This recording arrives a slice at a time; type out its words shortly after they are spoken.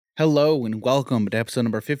Hello and welcome to episode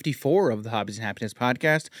number 54 of the Hobbies and Happiness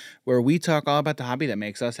podcast, where we talk all about the hobby that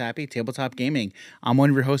makes us happy, tabletop gaming. I'm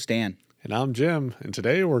one of your hosts, Dan. And I'm Jim, and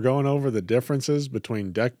today we're going over the differences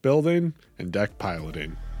between deck building and deck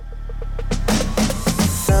piloting.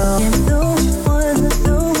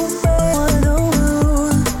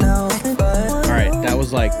 Alright, that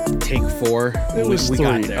was like take 4. It was we 3.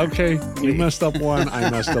 got there. Okay, you messed up one,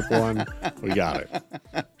 I messed up one. We got it.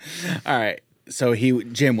 Alright, so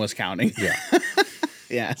Jim was counting. Yeah.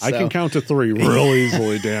 Yeah, I can count to 3 real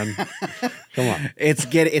easily, Dan. Come on. It's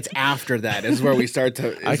after that is where we start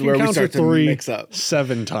to I can count to 3 mix up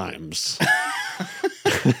 7 times.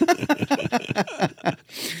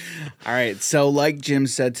 All right, so like Jim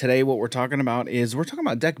said, today what we're talking about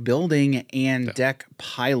deck building and deck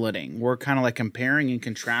piloting. We're kind of like comparing and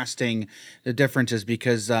contrasting the differences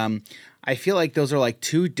because I feel like those are like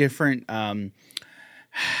two different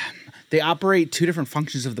they operate two different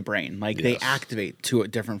functions of the brain. Like they activate two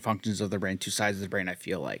different functions of the brain, two sides of the brain, I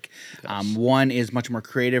feel like. Yes. One is much more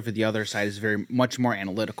creative, and the other side is very much more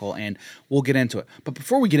analytical, and we'll get into it. But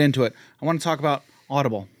before we get into it, I want to talk about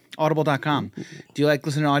Audible. Audible.com. Do you like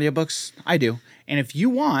listening to audiobooks? I do. And if you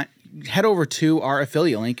want, head over to our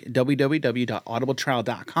affiliate link,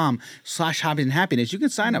 www.audibletrial.com/hobbies and happiness. You can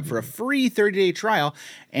sign up for a free 30-day trial.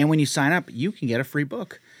 And when you sign up, you can get a free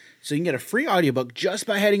book. So you can get a free audiobook just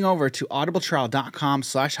by heading over to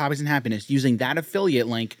audibletrial.com/hobbies and happiness using that affiliate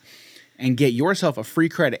link and get yourself a free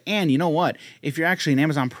credit. And you know what? If you're actually an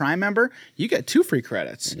Amazon Prime member, you get 2 free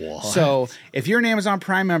credits. What? So if you're an Amazon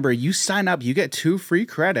Prime member, you sign up, you get 2 free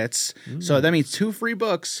credits. So that means 2 free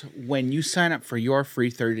books when you sign up for your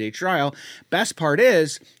free 30-day trial. Best part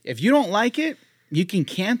is, if you don't like it, you can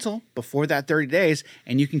cancel before that 30 days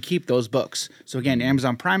and you can keep those books. So again,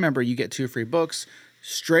 Amazon Prime member, you get 2 free books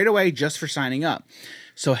straight away just for signing up.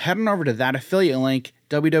 So head on over to that affiliate link,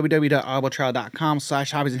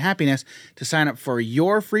 www.audibletrial.com/hobbies and happiness, to sign up for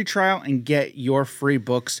your free trial and get your free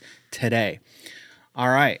books today. All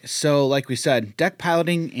right. So like we said, deck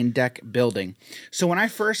piloting and deck building. So when I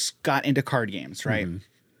first got into card games, right?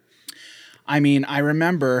 I mean, I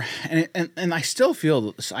remember, and I still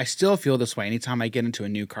feel this way anytime I get into a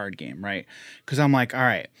new card game, right? Because I'm like, all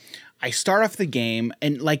right, I start off the game,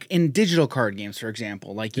 and like in digital card games, for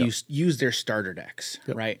example, like you use their starter decks,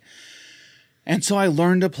 right? And so I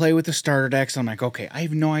learned to play with the starter decks. I'm like, okay, I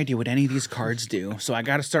have no idea what any of these cards do. So I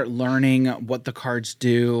got to start learning what the cards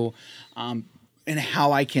do and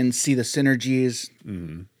how I can see the synergies.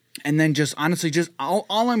 And then just honestly, all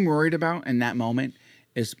I'm worried about in that moment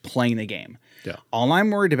is playing the game. Yeah. All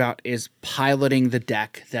I'm worried about is piloting the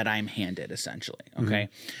deck that I'm handed, essentially. Okay.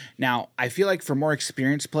 Now, I feel like for more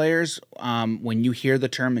experienced players, when you hear the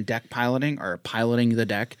term deck piloting or piloting the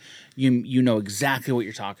deck, you know exactly what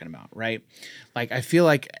you're talking about, right? Like, I feel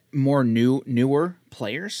like more newer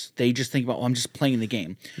players, they just think about, well, I'm just playing the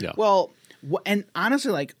game. Yeah. Well, and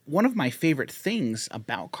honestly, like, one of my favorite things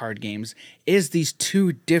about card games is these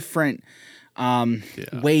two different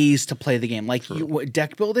ways to play the game. Like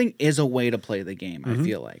deck building is a way to play the game, I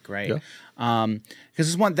feel like, right?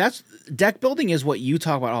 Because that's deck building is what you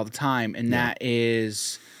talk about all the time, and that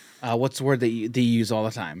is what's the word that you use all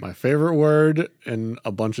the time? My favorite word in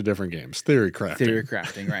a bunch of different games: theory crafting. Theory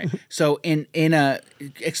crafting, right? So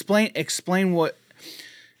explain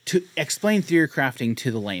theory crafting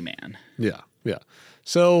to the layman. Yeah.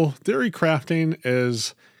 So theory crafting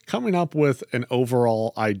is coming up with an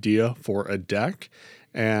overall idea for a deck,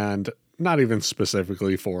 and not even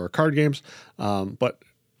specifically for card games, but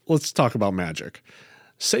let's talk about Magic.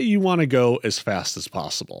 Say you want to go as fast as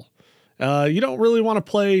possible. You don't really want to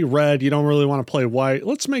play red. You don't really want to play white.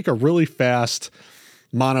 Let's make a really fast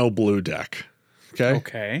mono blue deck.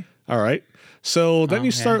 Okay. All right. So then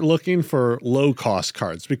you start looking for low cost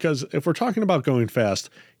cards, because if we're talking about going fast,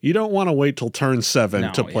 you don't want to wait till turn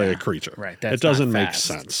 7 to play a creature. Right. It doesn't make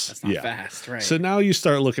sense. That's not fast, right? So now you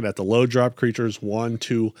start looking at the low drop creatures, 1,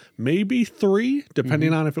 2, maybe 3,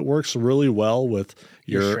 depending on if it works really well with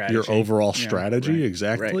your overall strategy.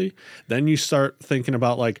 Exactly. Right. Then you start thinking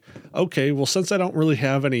about like, okay, well, since I don't really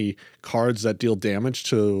have any cards that deal damage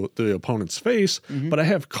to the opponent's face, but I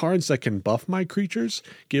have cards that can buff my creatures,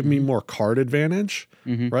 give me more card advantage,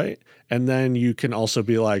 right? And then you can also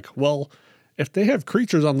be like, well, if they have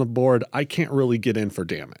creatures on the board, I can't really get in for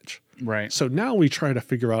damage. Right. So now we try to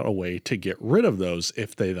figure out a way to get rid of those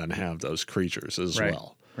if they then have those creatures as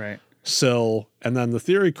well. Right. So, and then the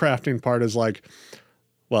theory crafting part is like,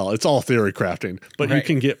 well, it's all theory crafting, but you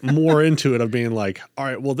can get more into it of being like, all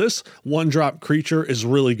right, well, this 1-drop creature is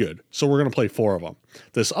really good, so we're going to play 4 of them.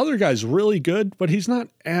 This other guy's really good, but he's not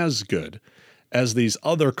as good. as these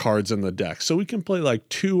other cards in the deck. So we can play like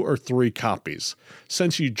 2 or 3 copies.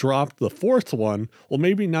 Since you dropped the 4th one, well,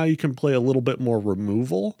 maybe now you can play a little bit more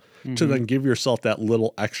removal to then give yourself that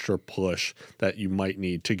little extra push that you might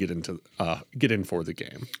need to get in for the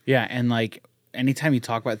game. Yeah, and like anytime you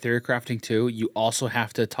talk about theory crafting too, you also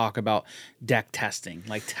have to talk about deck testing,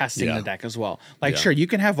 like testing the deck as well. Like, sure, you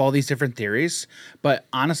can have all these different theories, but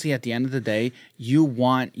honestly, at the end of the day, you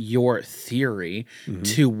want your theory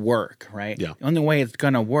to work, right? Yeah. The only way it's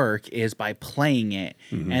going to work is by playing it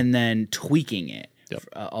and then tweaking it.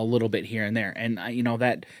 A little bit here and there, and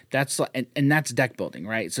that's deck building,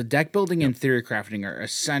 right? So deck building and theory crafting are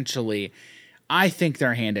essentially, I think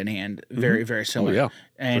they're hand in hand, very very similar. Oh, yeah,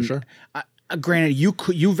 and for sure. Granted,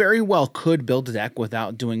 you very well could build a deck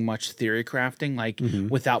without doing much theory crafting, like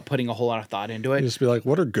without putting a whole lot of thought into it. Just be like,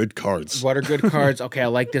 what are good cards? What are good cards? Okay, I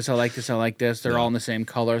like this. I like this. I like this. They're all in the same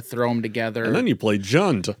color. Throw them together. And then you play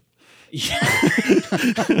Jund.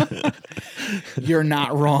 You're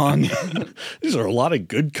not wrong. These are a lot of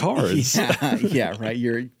good cards. Yeah, right.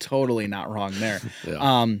 You're totally not wrong there.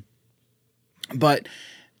 Yeah. But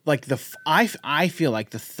like I feel like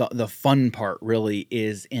the fun part really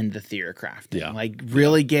is in the theory crafting. Yeah. Like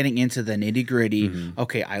really getting into the nitty gritty.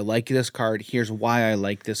 Okay, I like this card. Here's why I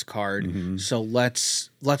like this card. So let's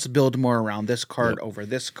build more around this card over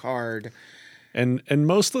this card. And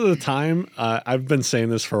most of the time, I've been saying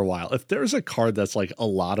this for a while, if there's a card that's like a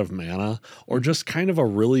lot of mana or just kind of a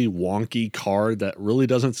really wonky card that really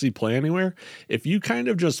doesn't see play anywhere, if you kind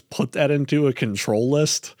of just put that into a control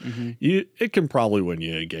list, it can probably win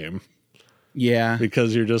you a game. Yeah.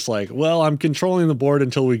 Because you're just like, well, I'm controlling the board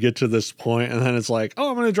until we get to this point, and then it's like, oh,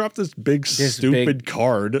 I'm going to drop this stupid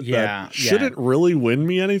card that shouldn't really win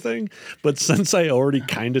me anything. But since I already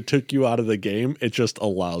kind of took you out of the game, it just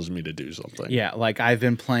allows me to do something. Yeah, like I've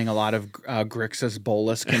been playing a lot of Grixis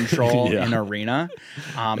Bolus control in Arena.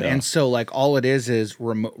 And so like all it is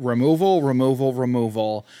removal.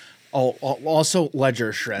 Oh, also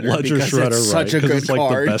Ledger Shredder. Ledger Shredder, it's such a good it's like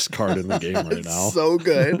card. the best card in the game right now. So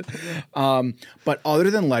good. But other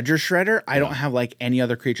than Ledger Shredder, I don't have like any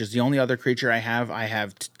other creatures. The only other creature I have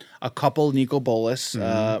a couple Nico Bolas,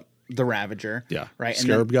 the Ravager. Yeah. Right.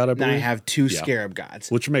 Scarab God, I then I believe. have 2 Scarab Gods.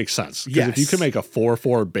 Which makes sense. Because if you can make a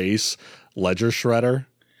 4/4 base Ledger Shredder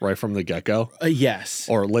right from the get-go. Yes.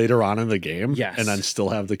 Or later on in the game. Yes. And then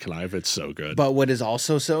still have the Connive, it's so good. But what is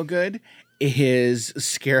also so good is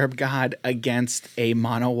Scarab God against a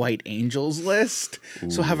mono white angels list.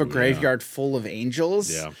 So have a graveyard full of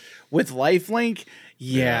angels with lifelink.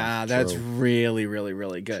 Yeah, that's really, really,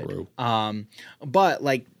 really good. True. But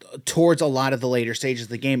like towards a lot of the later stages of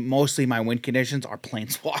the game, mostly my win conditions are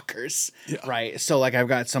planeswalkers, right? So like I've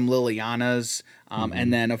got some Lilianas,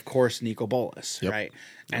 and then of course Nico Bolas, right?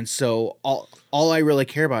 And so all I really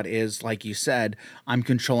care about is, like you said, I'm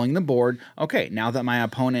controlling the board. Okay, now that my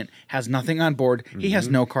opponent has nothing on board, he has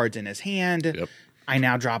no cards in his hand. I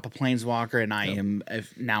now drop a planeswalker, and I am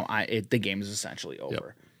the game is essentially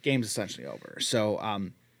over. Game's essentially over. So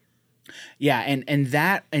and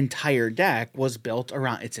that entire deck was built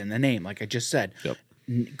around. It's in the name, like I just said.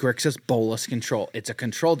 Grixis Bolas control. It's a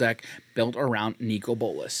control deck built around Nico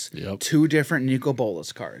Bolas. 2 different Nico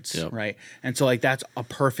Bolas cards, right? And so like that's a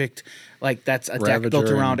perfect, like that's a Ravager deck built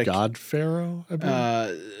around and God Pharaoh, I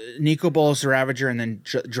believe. Nico Bolas, Ravager, and then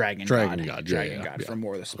Dragon God. Dragon God from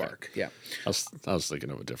War of the Spark. I was thinking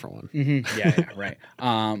of a different one. Right.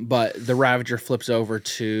 But the Ravager flips over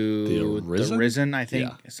to the Risen, I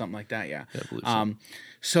think, something like that. Yeah. I believe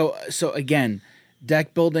so. So again,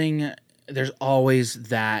 deck building. There's always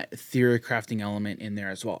that theory crafting element in there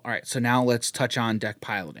as well. All right, so now let's touch on deck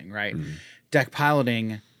piloting, right? Deck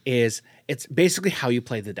piloting it's basically how you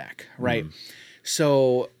play the deck, right?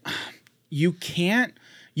 So you can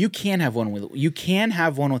have one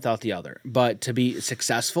without the other, but to be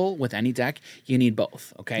successful with any deck, you need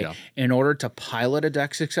both. Okay, in order to pilot a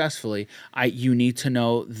deck successfully, you need to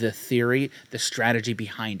know the theory, the strategy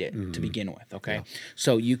behind it to begin with. Okay,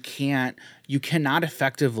 so you cannot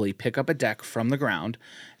effectively pick up a deck from the ground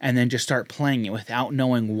and then just start playing it without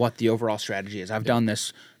knowing what the overall strategy is. I've done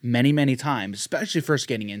this many times, especially first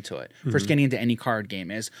getting into it. First getting into any card game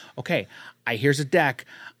is okay. Here's a deck.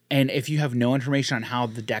 And if you have no information on how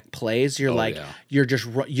the deck plays, you're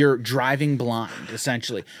you're driving blind,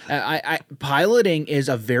 essentially. Piloting is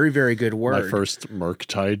a very, very good word. My first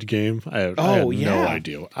Murktide game, I had no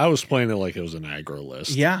idea. I was playing it like it was an aggro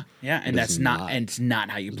list. And it's not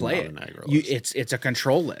how you play it. It's a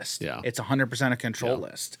control list. It's 100% a control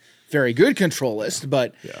list. Very good control list,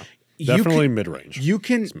 but definitely mid range. You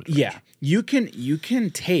can you can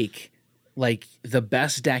take like the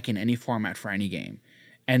best deck in any format for any game,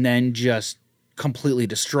 and then just completely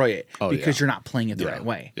destroy it because yeah. you're not playing it the right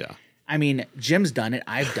way. Yeah. I mean, Jim's done it.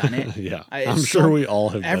 I've done it. Yeah. I'm sure we all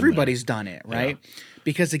have everybody's done it, right?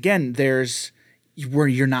 Because again, there's where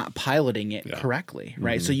you're not piloting it correctly,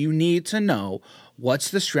 right? So you need to know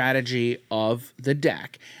what's the strategy of the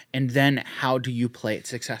deck, and then how do you play it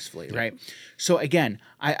successfully, right? So again,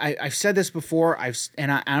 I've said this before.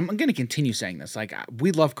 I'm going to continue saying this. Like,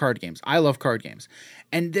 we love card games. I love card games,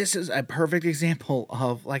 and this is a perfect example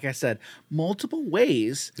of, like I said, multiple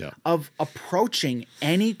ways of approaching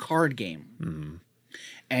any card game,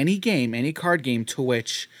 any card game to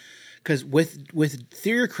which. Because with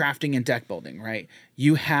theory crafting and deck building, right,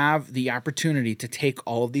 you have the opportunity to take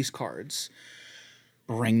all of these cards,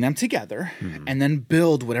 bring them together, and then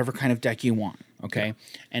build whatever kind of deck you want, okay?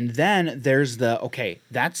 And then there's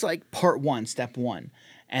that's like part one, step one.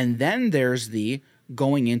 And then there's the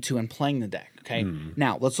going into and playing the deck, okay?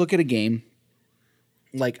 Now, let's look at a game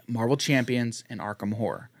like Marvel Champions and Arkham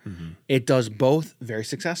Horror. It does both very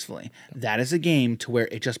successfully. That is a game to where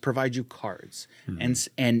it just provides you cards,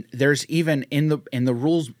 and there's even in the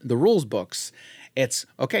rules books, it's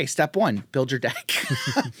okay. Step one, build your deck.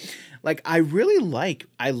 Like, I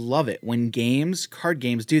love it when card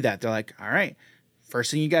games do that. They're like, all right, first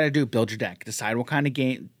thing you got to do, build your deck. Decide what kind of deck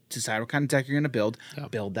you're going to build.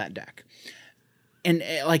 Build that deck. And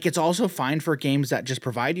like, it's also fine for games that just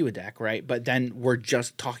provide you a deck, right? But then we're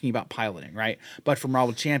just talking about piloting, right? But for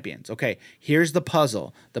Marvel Champions, okay, here's the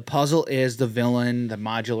puzzle. The puzzle is the villain, the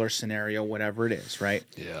modular scenario, whatever it is, right?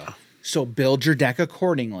 Yeah. So build your deck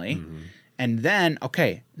accordingly. And then,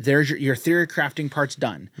 okay, there's your theory crafting part's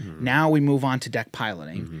done. Now we move on to deck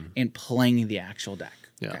piloting and playing the actual deck.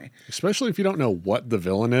 Yeah. Okay. Especially if you don't know what the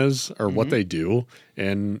villain is or what they do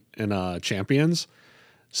in Champions.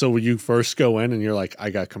 So when you first go in and you're like, I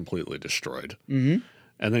got completely destroyed. And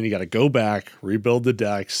then you got to go back, rebuild the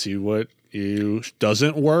deck, see what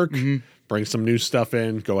doesn't work, bring some new stuff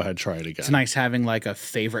in, go ahead, try it again. It's nice having like a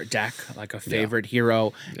favorite deck, like a favorite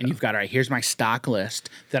hero, and you've got, all right, here's my stock list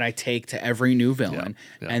that I take to every new villain.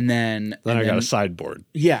 And then I got a sideboard.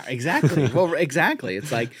 Yeah, exactly. Well, exactly.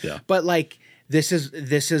 It's like, but like, this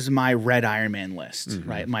is my red Iron Man list,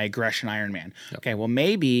 right? My aggression Iron Man. Okay, well,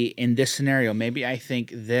 maybe in this scenario, maybe I think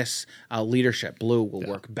this leadership blue will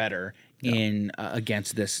work better in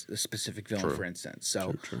against this specific villain, for instance.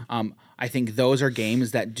 So I think those are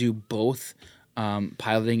games that do both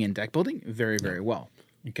piloting and deck building very, very well.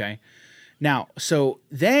 Okay. Now, so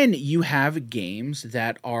then you have games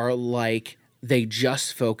that are like, they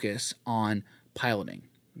just focus on piloting.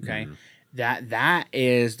 Okay.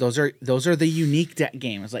 Those are the unique deck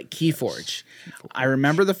games like Keyforge. I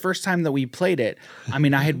remember the first time that we played it. I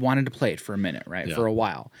mean, I had wanted to play it for a minute, right? For a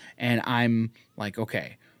while. And I'm like,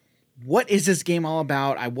 okay, what is this game all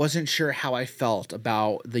about? I wasn't sure how I felt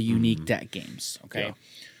about the unique deck games. Okay.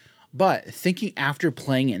 But thinking after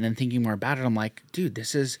playing it and then thinking more about it, I'm like, dude,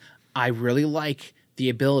 I really like the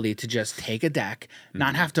ability to just take a deck,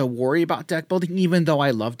 not have to worry about deck building, even though I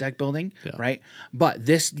love deck building, right? But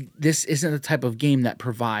this isn't the type of game that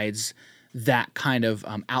provides that kind of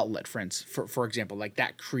outlet, for example, like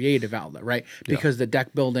that creative outlet, right? Because the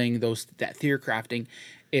deck building, that theory crafting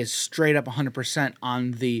is straight up 100%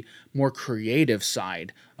 on the more creative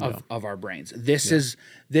side of our brains. This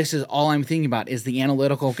is all I'm thinking about is the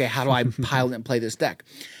analytical, okay, how do I pilot and play this deck?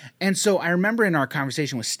 And so I remember in our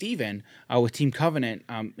conversation with Steven, with Team Covenant,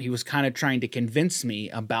 he was kind of trying to convince me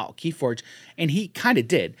about Keyforge, and he kind of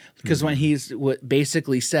did, because when he's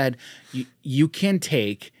basically said, you can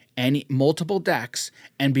take multiple decks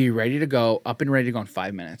and be ready to go, up and ready to go in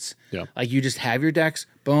 5 minutes. Like, you just have your decks,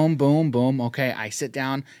 boom, boom, boom. Okay, I sit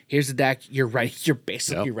down. Here's the deck. You're ready. You're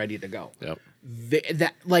basically ready to go.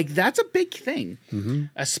 That's a big thing.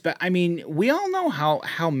 I mean, we all know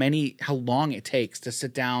how long it takes to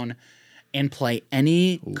sit down and play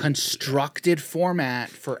any constructed format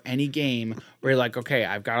for any game where you're like, okay,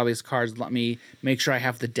 I've got all these cards. Let me make sure I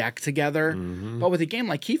have the deck together. But with a game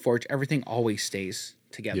like Keyforge, everything always stays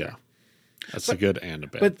together. Yeah. That's a good and a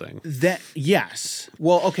bad thing. Yes.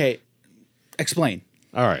 Well, okay. Explain.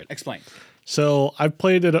 All right. Explain. So I've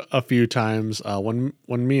played it a few times. When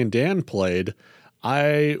me and Dan played,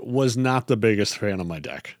 I was not the biggest fan of my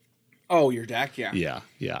deck. Oh, your deck? Yeah.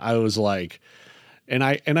 Yeah. I was like, and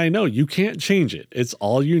I know you can't change it. It's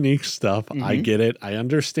all unique stuff. I get it. I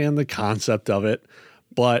understand the concept of it,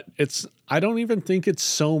 but I don't even think it's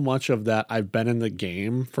so much of that. I've been in the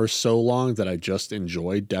game for so long that I just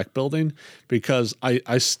enjoy deck building, because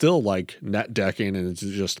I still like net decking and it's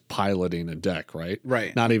just piloting a deck, right?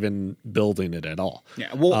 Right. Not even building it at all.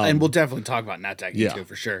 Yeah. Well, and we'll definitely talk about net decking too,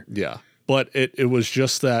 for sure. Yeah. But it was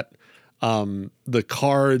just that The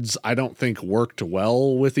cards I don't think worked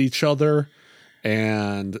well with each other.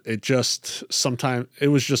 And it just sometimes it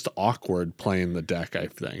was just awkward playing the deck, I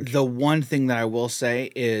think. The one thing that I will say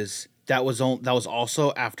is that was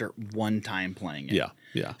also after one time playing it. Yeah.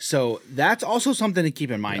 Yeah. So that's also something to keep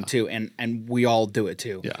in mind too, and we all do it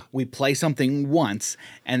too. Yeah. We play something once,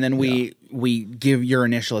 and then we give your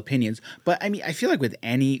initial opinions. But I mean, I feel like with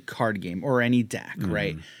any card game or any deck,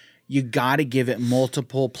 right, you got to give it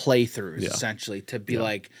multiple playthroughs essentially to be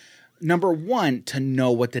like. Number one, to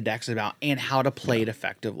know what the deck's about and how to play it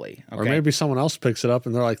effectively. Okay? Or maybe someone else picks it up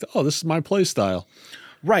and they're like, "Oh, this is my play style."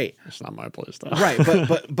 Right. It's not my play style. Right.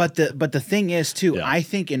 But the thing is too, I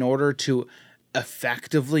think in order to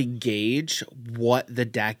effectively gauge what the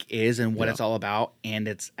deck is and what it's all about and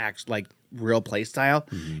its actually like real play style,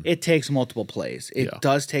 it takes multiple plays. It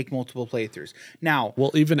does take multiple playthroughs. Now,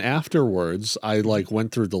 well, even afterwards, I like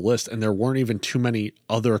went through the list and there weren't even too many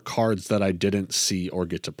other cards that I didn't see or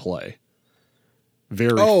get to play.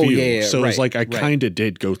 Very few. Yeah, so it was like I kind of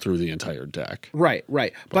did go through the entire deck. Right.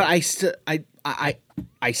 But I still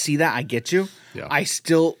I see that. I get you. Yeah. I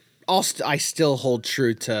still hold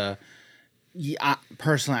true to. Yeah,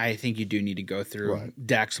 personally, I think you do need to go through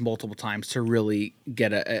decks multiple times to really get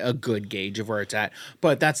a good gauge of where it's at.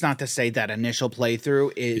 But that's not to say that initial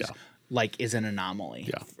playthrough is an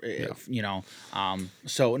anomaly. You know.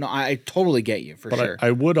 So no, I totally get you for sure.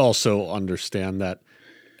 I would also understand that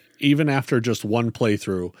even after just one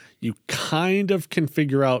playthrough, you kind of can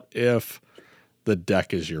figure out if the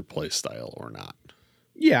deck is your play style or not.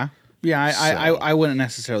 Yeah. I wouldn't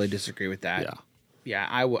necessarily disagree with that. Yeah. Yeah,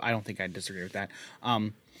 I don't think I'd disagree with that.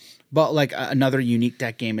 But like another unique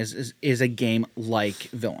deck game is a game like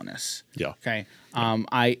Villainous. Yeah. Okay.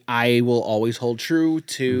 I will always hold true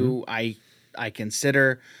to I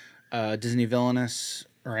consider Disney Villainous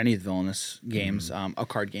or any of the Villainous games a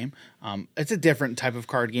card game. It's a different type of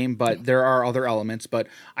card game, but there are other elements. But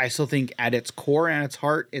I still think at its core and its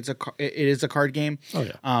heart, it is a card game. Oh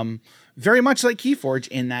yeah. Very much like Keyforge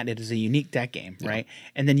in that it is a unique deck game, right?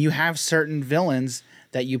 And then you have certain villains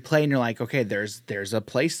that you play, and you're like, okay, there's a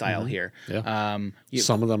play style here. Yeah.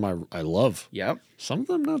 Some of them I love. Yep. Some of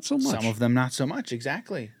them not so much. Some of them not so much.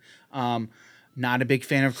 Exactly. Not a big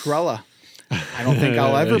fan of Cruella. I don't think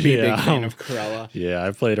I'll ever be a big fan of Cruella. Yeah,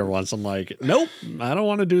 I played her once. I'm like, nope, I don't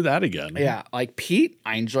want to do that again. Yeah, like Pete.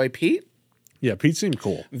 I enjoy Pete. Yeah, Pete seemed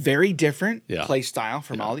cool. Very different play style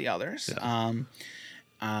from all the others. Yeah.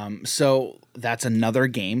 So that's another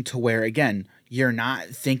game to where, again, you're not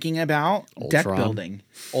thinking about deck building.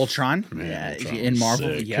 Ultron, Ultron in Marvel,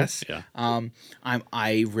 sick. yes. Yeah.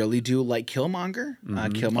 I really do like Killmonger.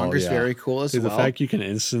 Killmonger's very cool as well. The fact you can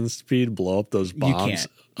instant speed blow up those bombs. You can't.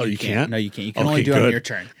 Oh, you can't? No, you can't. You can only do it on your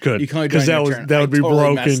turn. Good. You can only do it on your turn. That would be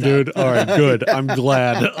totally broken, dude. All right, good. I'm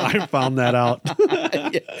glad I found that out.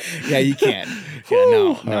 Yeah, you can't. Yeah,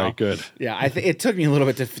 no. All right, good. Yeah, I think it took me a little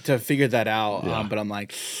bit to figure that out, but I'm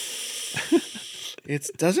like, it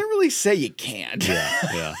doesn't really say you can't.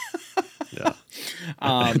 Yeah.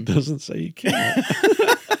 It doesn't say you can't.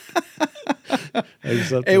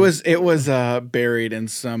 It was buried in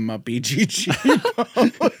some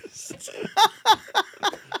BGG post.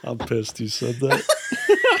 I'm pissed you said that.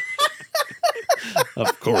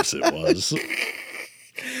 Of course it was.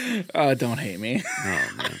 Don't hate me. Oh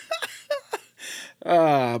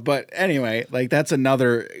man. But anyway, like that's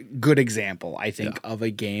another good example, I think, of a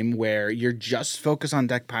game where you're just focused on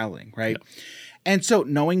deck piloting, right? Yeah. And so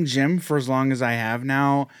knowing Jim for as long as I have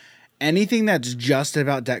now, anything that's just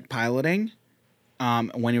about deck piloting,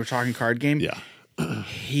 when you're talking card game,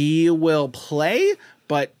 he will play,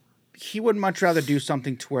 but he would much rather do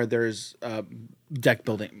something to where there's deck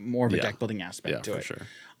building, more of a deck building aspect to it. Sure.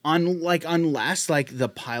 Unless like the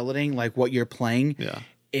piloting, like what you're playing,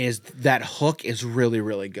 is that hook is really,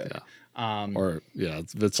 really good. Yeah.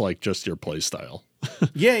 It's like just your play style.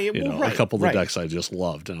 Yeah, a couple of the decks I just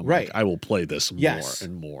loved, and I'm like, I will play this more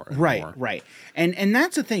and more. And more. Right. And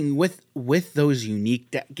that's the thing with those unique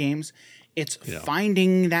deck games. It's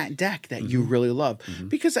finding that deck that you really love,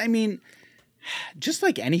 because I mean, just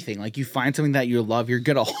like anything, like you find something that you love, you're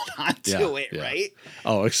gonna hold on to it, right?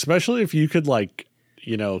 Oh, especially if you could like,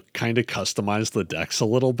 kind of customize the decks a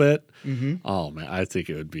little bit. Oh man, I think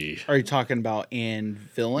it would be. Are you talking about in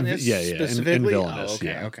Villainous? Yeah, specifically? in Villainous.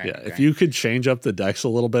 Okay. If you could change up the decks a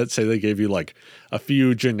little bit, say they gave you like a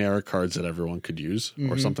few generic cards that everyone could use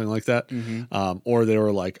or something like that, or they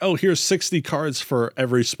were like, oh, here's 60 cards for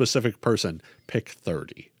every specific person. Pick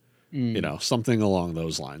 30. Something along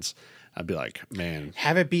those lines. I'd be like, man.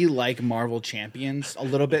 Have it be like Marvel Champions a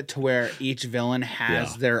little bit, to where each villain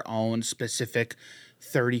has their own specific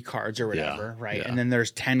 30 cards or whatever, right? yeah. And then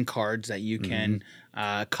there's 10 cards that you can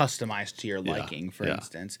customize to your liking, for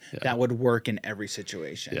instance. That would work in every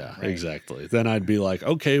situation. Yeah, right? exactly. Then I'd be like,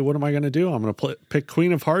 okay, what am I going to do? I'm going to pick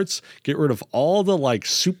Queen of Hearts, get rid of all the like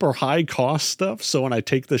super high cost stuff. So when I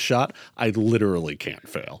take the shot, I literally can't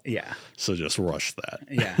fail. Yeah. So just rush that.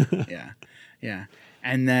 Yeah.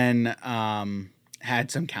 And then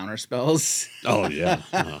had some counter spells. Oh, yeah.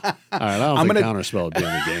 All right. I don't think counterspell would be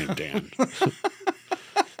in the game, Dan.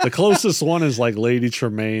 The closest one is like Lady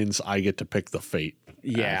Tremaine's I Get to Pick the Fate.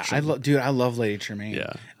 Yeah, I love Lady Tremaine.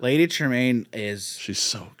 Yeah. Lady Tremaine She's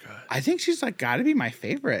so good. I think she's like got to be my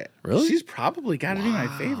favorite. Really? She's probably got to be my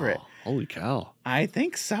favorite. Holy cow. I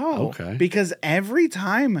think so. Okay. Because every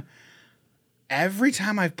time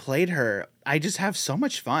I've played her, I just have so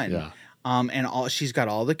much fun. Yeah. And she's got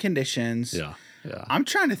all the conditions. Yeah. Yeah. I'm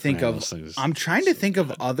trying to think Man, those things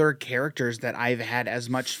of other characters that I've had as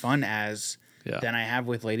much fun as than I have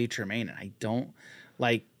with Lady Tremaine. And I don't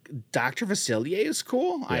like Dr. Vasilier is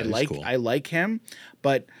cool. Yeah, I like him,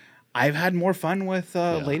 but I've had more fun with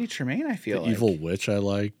Lady Tremaine, I feel like. Evil Witch I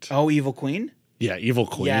liked. Oh, Evil Queen? Yeah, Evil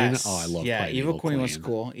Queen. Yes. Oh, I love yeah, playing Evil Queen was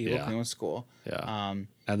cool. Evil Queen was cool. Yeah.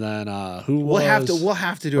 And then who was we'll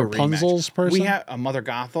have to do a Rapunzel's rematch. person? We have a Mother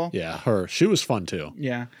Gothel. Yeah, her. She was fun too.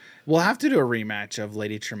 Yeah. We'll have to do a rematch of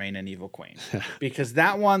Lady Tremaine and Evil Queen. Because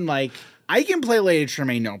that one, like, I can play Lady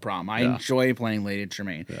Tremaine no problem. I enjoy playing Lady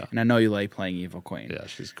Tremaine. Yeah. And I know you like playing Evil Queen. Yeah,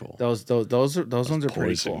 she's cool. Those ones are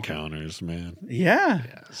pretty cool. Poison counters, man. Yeah.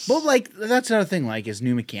 Yes. But like that's another thing, like, is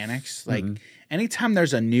new mechanics. Like anytime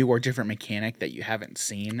there's a new or different mechanic that you haven't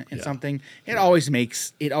seen in something, it always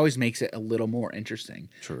makes it a little more interesting.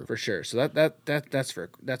 True. For sure. So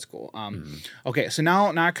that's cool. Okay, so now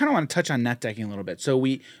I kind of want to touch on net decking a little bit. So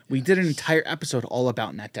we did an entire episode all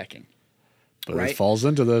about net decking. But it falls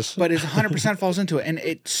into this. But it 100% falls into it, and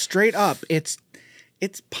it straight up it's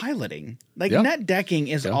piloting. Like net decking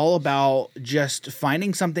is all about just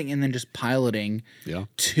finding something and then just piloting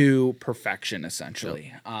to perfection,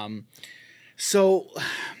 essentially. So,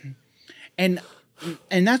 and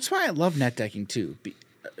that's why I love net decking too,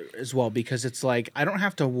 as well, because it's like I don't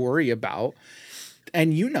have to worry about,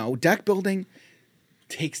 and deck building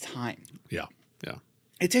takes time. Yeah.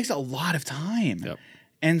 It takes a lot of time. Yep.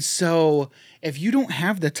 And so if you don't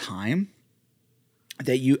have the time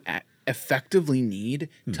that you effectively need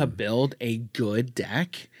to build a good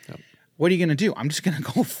deck, what are you going to do? I'm just going to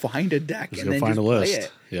go find a deck and then find just a list. play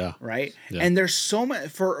it. Yeah. Right? Yeah. And there's so much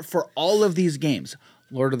for all of these games.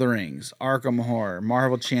 Lord of the Rings, Arkham Horror,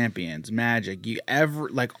 Marvel Champions, Magic,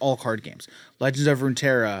 all card games, Legends of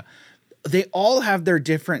Runeterra, they all have their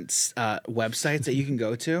different websites that you can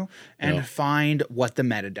go to and find what the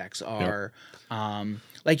meta decks are.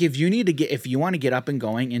 Like if you want to get up and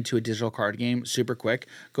going into a digital card game super quick,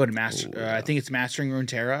 go to I think it's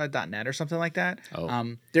masteringruneterra.net or something like that.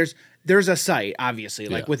 There's a site, obviously,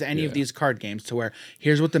 like with any of these card games, to where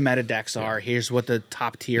here's what the meta decks are, here's what the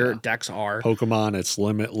top tier decks are. Pokemon, it's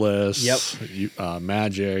Limitless. Yep.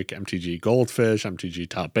 Magic, MTG Goldfish, MTG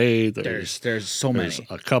Top 8. There's so many.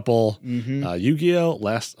 A couple. Yu-Gi-Oh!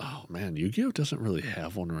 Yu-Gi-Oh! Doesn't really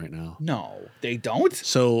have one right now. No, they don't?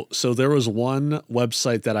 So there was one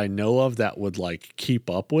website that I know of that would like keep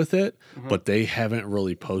up with it, but they haven't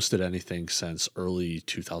really posted anything since early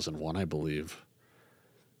 2001, I believe.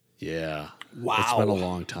 Yeah. Wow. It's been a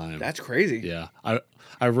long time. That's crazy. Yeah.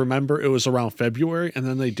 I remember it was around February, and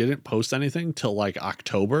then they didn't post anything till like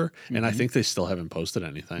October, and I think they still haven't posted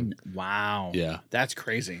anything. Wow. Yeah. That's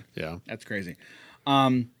crazy. Yeah. That's crazy.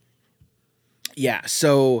 Yeah,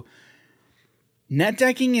 so net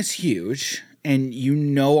decking is huge, and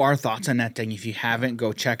our thoughts on net decking. If you haven't,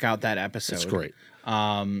 go check out that episode. It's great.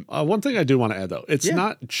 One thing I do want to add, though, it's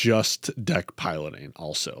not just deck piloting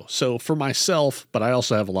also. So for myself, but I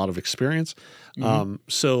also have a lot of experience.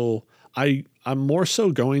 So I'm more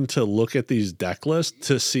so going to look at these deck lists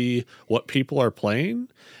to see what people are playing.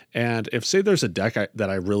 And if, say, there's a deck that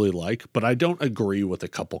I really like, but I don't agree with a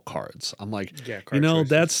couple cards, I'm like,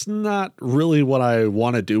 that's not really what I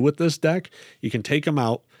want to do with this deck. You can take them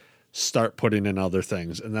out, start putting in other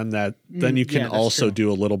things, and then you can also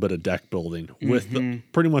do a little bit of deck building with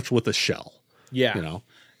pretty much with a shell. Yeah.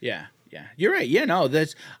 Yeah. You're right. Yeah, no,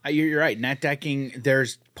 you're right. Net decking,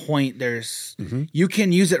 you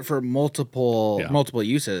can use it for multiple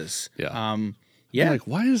uses. Yeah. I'm like,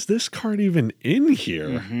 why is this card even in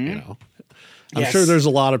here? I'm sure there's a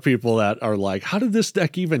lot of people that are like, how did this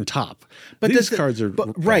deck even top? But these cards are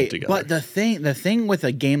right. together. But the thing with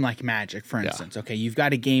a game like Magic, for instance, okay, you've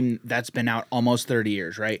got a game that's been out almost 30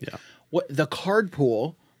 years, right? Yeah. What the card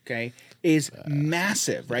pool okay, is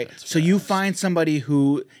massive, right? So you find somebody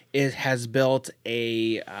who has built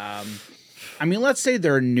a, I mean, let's say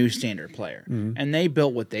they're a new standard player, and they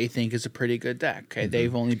built what they think is a pretty good deck. Okay,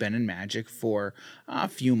 they've only been in Magic for a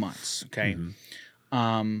few months. Okay,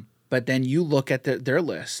 but then you look at their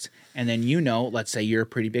list, and then let's say you're a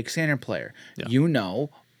pretty big standard player. Yeah. You know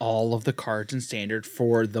all of the cards in standard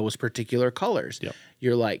for those particular colors. Yep.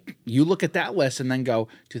 You're like, you look at that list and then go,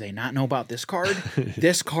 do they not know about this card?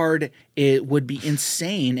 This card, it would be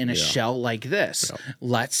insane in a shell like this. Yep.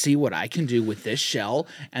 Let's see what I can do with this shell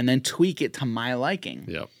and then tweak it to my liking.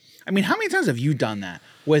 Yep. I mean, how many times have you done that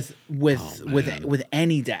with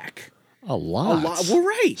any deck? A lot. Well,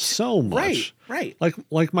 right. So much. Right.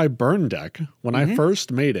 Like my burn deck, when I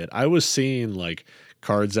first made it, I was seeing like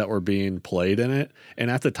cards that were being played in it. And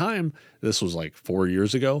at the time, this was like 4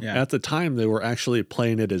 years ago. Yeah. At the time, they were actually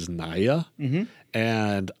playing it as Naya.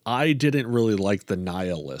 And I didn't really like the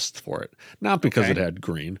Naya list for it. Not because it had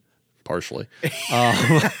green, partially.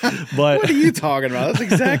 But What are you talking about? That's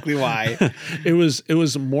exactly why. it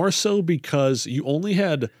was more so because you only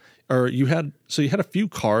had, or you had a few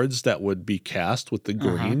cards that would be cast with the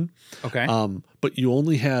green. Okay. But you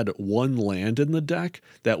only had one land in the deck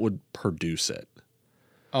that would produce it.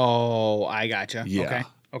 Oh, I gotcha. Yeah.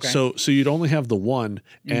 Okay. So you'd only have the one,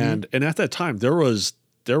 and at that time there was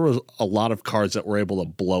a lot of cards that were able to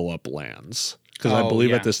blow up lands, because I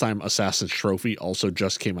believe at this time Assassin's Trophy also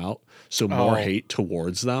just came out, so more hate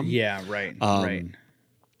towards them. Yeah. Right. Right.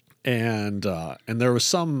 And there was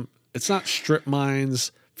some. It's not strip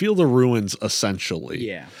mines. Field of Ruins, essentially.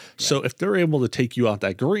 Yeah. So if they're able to take you out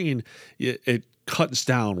that green, it cuts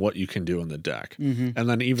down what you can do in the deck. And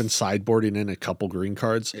then even sideboarding in a couple green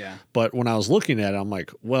cards. Yeah. But when I was looking at it, I'm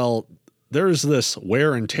like, well, there's this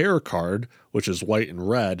Wear and Tear card, which is white and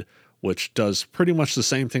red, which does pretty much the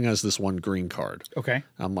same thing as this one green card. Okay.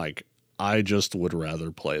 I'm like, I just would rather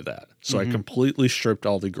play that. So I completely stripped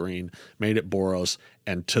all the green, made it Boros,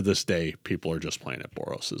 and to this day, people are just playing it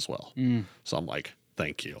Boros as well. So I'm like,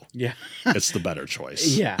 thank you. Yeah. It's the better choice.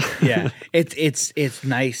 Yeah. It's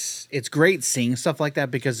nice. It's great seeing stuff like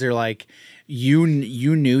that, because they're like, you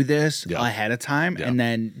knew this ahead of time, and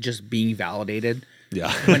then just being validated.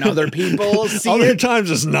 Yeah. When other people see Other it. times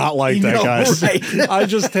it's not like that, guys. Right.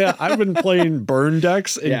 I've been playing burn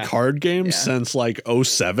decks in card games Yeah. since like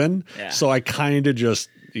 07. Yeah. So I kind of just,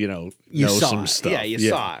 know saw some it. stuff. Yeah, you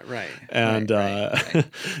saw it. Right. And right.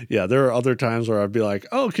 yeah, there are other times where I'd be like,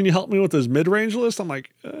 "Oh, can you help me with this mid-range list?" I'm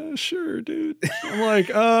like, "Sure, dude." I'm like,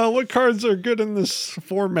 "What cards are good in this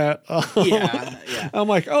format?" Yeah. I'm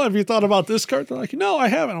like, "Oh, have you thought about this card?" They're like, "No, I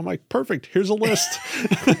haven't." I'm like, "Perfect. Here's a list."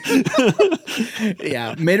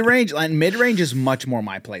 Yeah. Mid-range is much more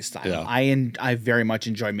my play style. Yeah. I very much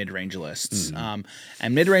enjoy mid-range lists. And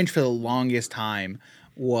mid-range for the longest time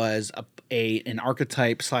was an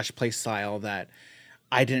archetype / play style that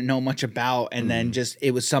I didn't know much about, and then just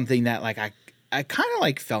it was something that like I kind of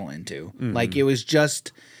like fell into. Like it was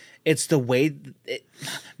just, it's the way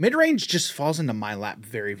mid-range just falls into my lap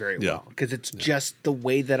very, very well, because it's just the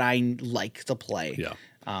way that I like to play. Yeah.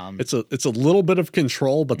 It's a little bit of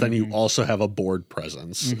control, but then you also have a board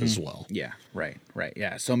presence as well. Yeah, right.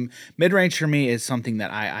 Yeah. So mid-range for me is something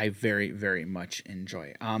that I very, very much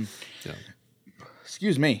enjoy.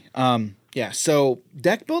 Excuse me. Yeah. So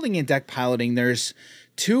deck building and deck piloting, there's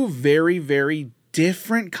two very, very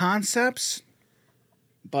different concepts,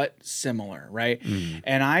 but similar, right?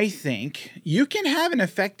 And I think you can have an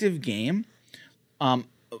effective game,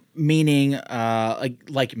 meaning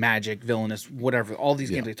like Magic, Villainous, whatever, all these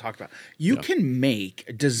games I talked about. You can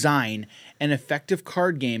design an effective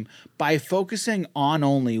card game by focusing on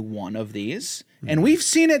only one of these. And we've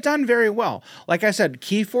seen it done very well. Like I said,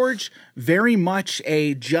 Keyforge, very much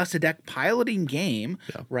just a deck piloting game,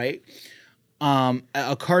 right?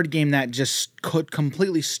 A card game that just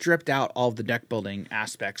completely stripped out all of the deck building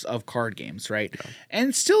aspects of card games, right?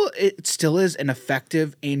 And it still is an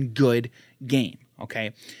effective and good game,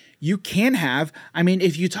 okay? You can have, I mean,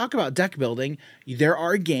 if you talk about deck building, there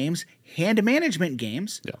are games, hand management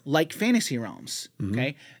games, like Fantasy Realms,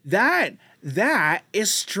 okay? That is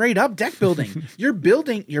straight up deck building. You're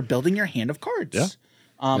building your hand of cards.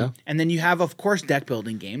 And then you have, of course, deck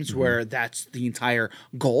building games where that's the entire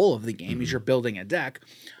goal of the game is you're building a deck.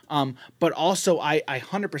 But also I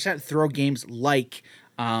 100% throw games like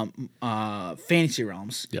Fantasy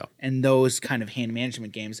Realms and those kind of hand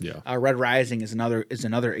management games. Red Rising is another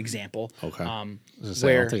example. Okay. I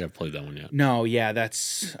don't think I've played that one yet. No, yeah,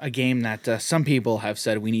 that's a game that some people have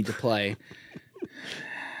said we need to play.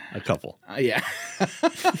 A couple. Yeah.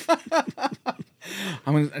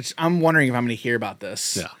 I'm wondering if I'm going to hear about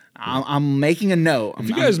this. Yeah. I'm making a note. If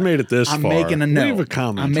you guys made it this I'm far, making a note. leave a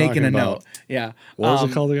comment. I'm making talking a about- note. Yeah. What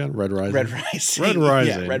was it called again? Red Rising? Red Rising. Red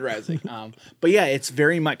Rising. Yeah, Red Rising. But yeah, it's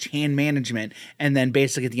very much hand management. And then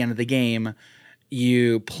basically at the end of the game,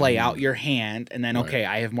 you play out your hand and then, okay,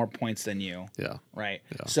 I have more points than you. Yeah. Right.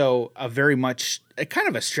 Yeah. So a very much, a kind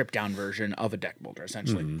of a stripped down version of a deck builder,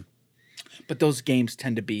 essentially. Mm-hmm. But those games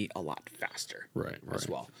tend to be a lot faster Right. as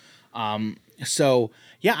well. So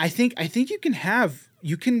yeah, I think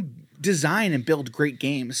you can design and build great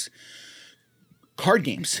games, card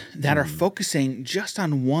games that are focusing just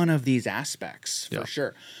on one of these aspects for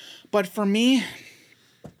sure. But for me,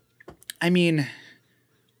 I mean,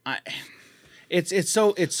 it's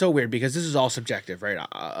so weird because this is all subjective, right?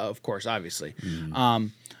 Of course, obviously.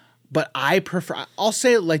 But I'll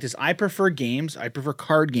say it like this. I prefer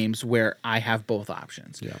card games where I have both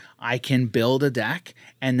options. Yeah. I can build a deck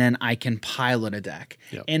and then I can pilot a deck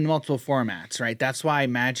in multiple formats, right? That's why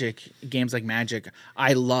games like Magic,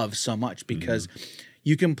 I love so much because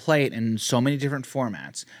you can play it in so many different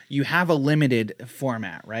formats. You have a limited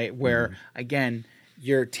format, right? Where, again,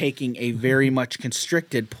 you're taking a very much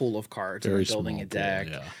constricted pool of cards and building a deck.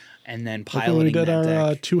 And then piloting we did that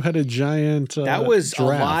our deck. two-headed giant. That was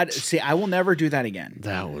draft. a lot. See, I will never do that again.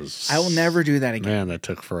 I will never do that again. Man, that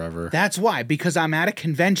took forever. That's why, because I'm at a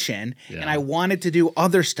convention and I wanted to do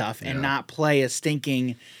other stuff and not play a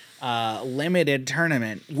stinking limited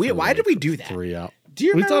tournament. Why did we do that? 3 out. Do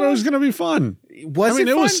you We remember? thought it was going to be fun. Was it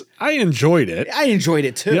fun? I enjoyed it. I enjoyed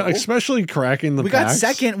it too. Yeah, especially cracking the we got packs.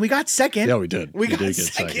 second. We got second. Yeah, we did. We did got get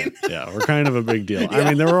second. Yeah, we're kind of a big deal. I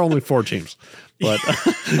mean, there were only 4 teams, but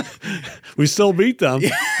we still beat them.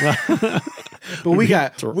 But we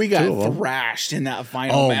got two of them. thrashed in that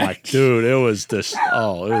final Oh match. my dude, it was it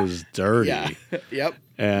was dirty. Yeah. Yep.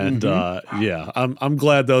 And yeah, I'm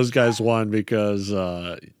glad those guys won because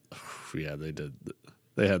yeah,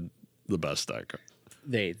 they had the best deck.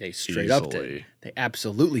 They straight up did. Easily. They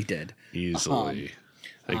absolutely did. Easily.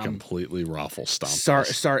 They completely raffle stomped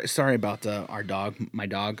Sorry about my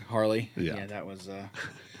dog Harley. Yeah. That was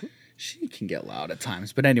she can get loud at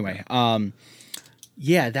times. But anyway,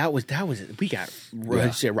 yeah, that was it. We got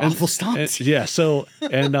raffle stomps. Yeah, so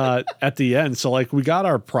and at the end, so like we got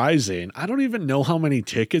our prizing. I don't even know how many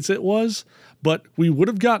tickets it was, but we would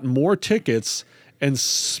have gotten more tickets, and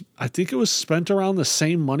I think it was spent around the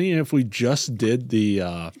same money if we just did the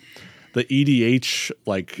EDH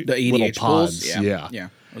the little EDH pods. pools. Yeah.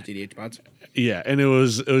 Those EDH pods. Yeah, and it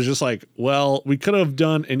was just like, well, we could have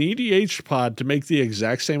done an EDH pod to make the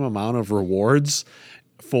exact same amount of rewards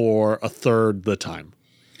for a third the time.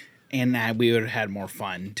 And we would have had more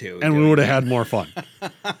fun too. And we would have had more fun.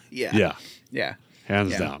 Yeah.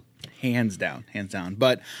 Hands down. Hands down.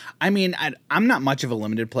 But I mean, I'm not much of a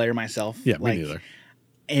limited player myself. Yeah, me neither.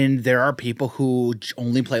 And there are people who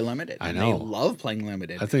only play limited. I know. They love playing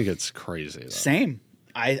limited. I think it's crazy, though. Same.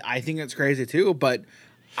 I think it's crazy too, but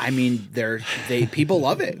I mean, people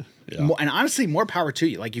love it. Yeah. And honestly, more power to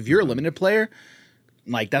you. Like if you're a limited player,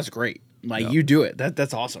 like that's great. Like you do it.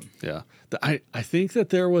 That's awesome. Yeah. I think that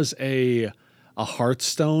there was a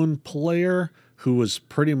Hearthstone player who was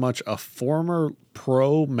pretty much a former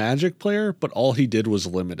pro Magic player, but all he did was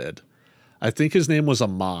limited. I think his name was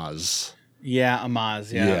Amaz. Yeah,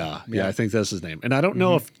 Amaz. Yeah, I think that's his name. And I don't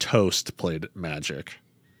know if Toast played Magic.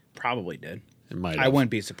 Probably did. It might I have.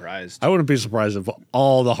 wouldn't be surprised. I wouldn't be surprised if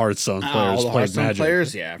all the Hearthstone players All the played Hearthstone Magic.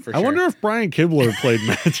 players, yeah, for sure. I wonder if Brian Kibler played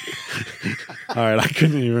Magic. All right, I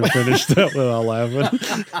couldn't even finish that without laughing.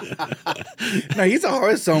 No, he's a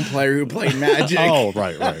Hearthstone player who played Magic. Oh,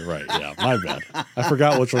 right. Yeah, my bad. I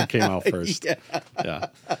forgot which one came out first. Yeah.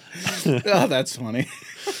 Oh, that's funny.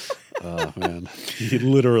 Oh, man. He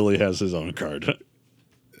literally has his own card.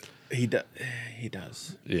 He does.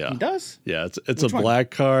 Yeah. He does? Yeah, it's Which a one?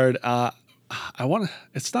 black card.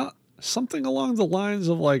 It's not something along the lines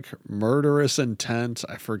of like murderous intent.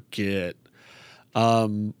 I forget.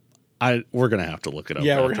 We're gonna have to look it up.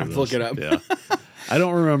 Yeah, we're after gonna have to look it up. Yeah. I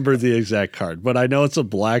don't remember the exact card, but I know it's a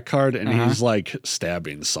black card and he's like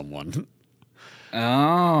stabbing someone.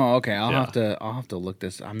 Oh, okay. I'll have to look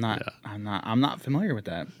this. I'm not familiar with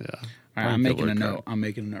that. Yeah. All right, I'm making a note. I'm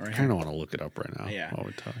making a note right I here. kind of want to look it up right now Yeah. while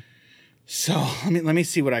we talk. So let me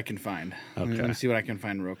see what I can find. Okay. Let me see what I can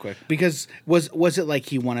find real quick. Because was it like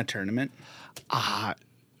he won a tournament? I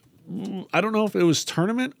don't know if it was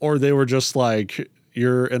tournament or they were just like,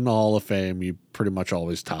 you're in the Hall of Fame. You pretty much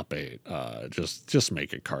always top 8. Just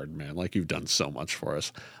make a card, man. Like you've done so much for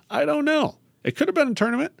us. I don't know. It could have been a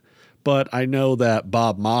tournament, but I know that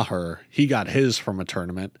Bob Maher, he got his from a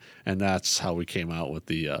tournament, and that's how we came out with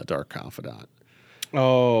the Dark Confidant.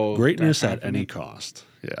 Oh, Greatness Dark at any Confidant. cost.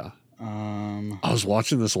 Yeah. I was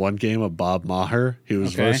watching this one game of Bob Maher. He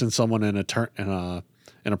was versing someone in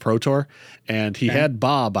a Pro Tour, and he had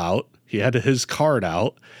Bob out. He had his card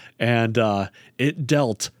out, and it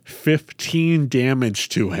dealt 15 damage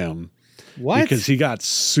to him. What? Because he got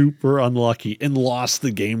super unlucky and lost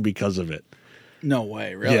the game because of it. No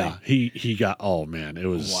way, really? Yeah, he got. Oh man, it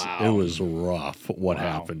was rough what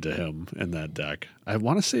happened to him in that deck. I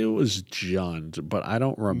want to say it was Jund, but I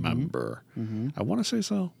don't remember. I want to say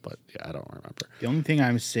so, but yeah, I don't remember. The only thing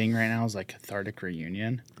I'm seeing right now is like Cathartic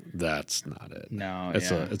Reunion. That's not it. No, it's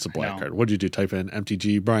a black card. What did you do? Type in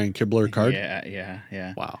MTG Brian Kibler card.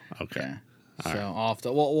 Yeah. Wow. Okay. Yeah. So I'll have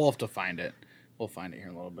to. We'll have to find it. We'll find it here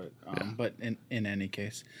in a little bit. But in any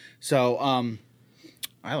case, so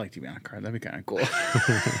I like to be on a card. That'd be kind of cool.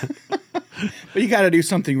 But you got to do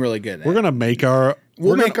something really good. We're gonna make our.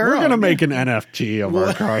 We're gonna make an NFT of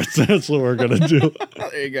our cards. That's what we're gonna do.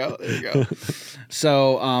 There you go.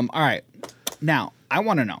 So, all right. Now I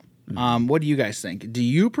want to know. What do you guys think? Do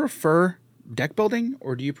you prefer deck building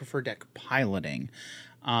or do you prefer deck piloting?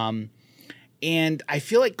 And I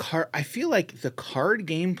feel like the card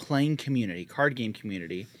game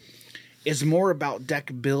community is more about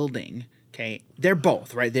deck building. Okay, they're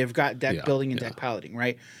both right. They've got deck building and deck piloting,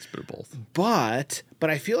 right? It's a bit of both. But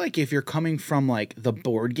I feel like if you're coming from like the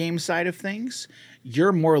board game side of things,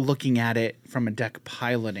 you're more looking at it from a deck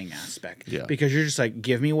piloting aspect. Yeah. Because you're just like,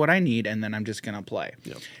 give me what I need, and then I'm just gonna play.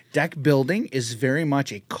 Yep. Deck building is very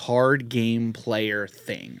much a card game player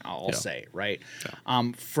thing. I'll say, right?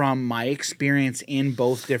 Yeah. From my experience in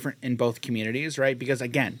both communities, right? Because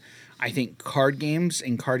again, I think card games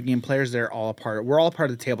and card game players, we're all a part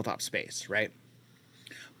of the tabletop space, right?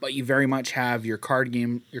 But you very much have your card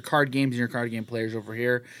games and your card game players over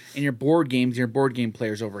here, and your board games and your board game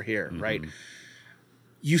players over here, right?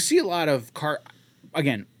 You see a lot of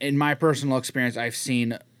again, in my personal experience, I've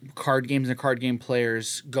seen card games and card game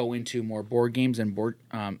players go into more board games and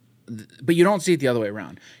but you don't see it the other way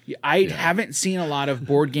around. I haven't seen a lot of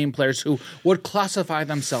board game players who would classify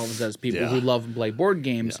themselves as people who love and play board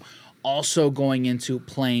games also going into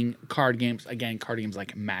playing card games. Again, card games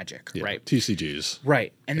like Magic, right? TCGs.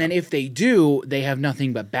 Right. And then if they do, they have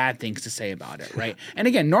nothing but bad things to say about it, right? And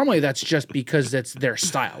again, normally that's just because that's their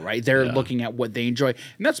style, right? They're looking at what they enjoy,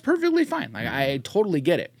 and that's perfectly fine. Like I totally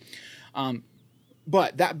get it.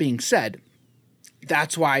 But that being said,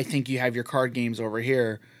 that's why I think you have your card games over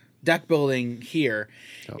here, deck building here.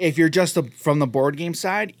 Yep. If you're just from the board game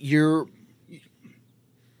side, you're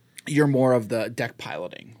more of the deck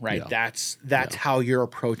piloting, right? Yeah. That's how you're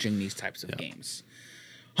approaching these types of games.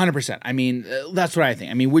 100%. I mean, that's what I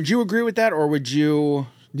think. I mean, would you agree with that, or would you?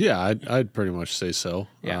 Yeah, I'd pretty much say so.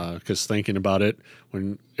 Yeah. Because thinking about it,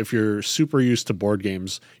 if you're super used to board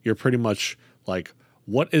games, you're pretty much like,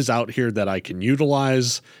 what is out here that I can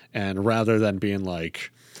utilize? And rather than being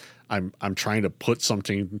like, I'm trying to put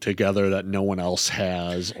something together that no one else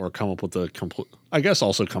has, or come up with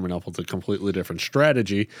also coming up with a completely different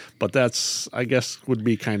strategy, but that's, I guess, would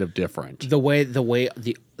be kind of different. The way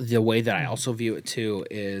that I also view it too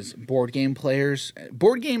is board games and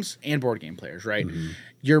board game players, right? Mm-hmm.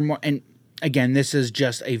 You're more, and again, this is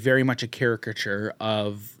just very much a caricature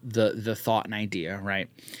of the thought and idea, right?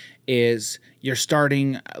 Is you're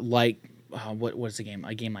starting like, what's the game?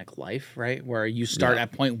 A game like Life, right? Where you start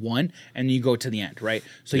at point 1 and you go to the end, right?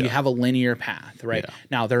 So you have a linear path, right? Yeah.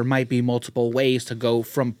 Now there might be multiple ways to go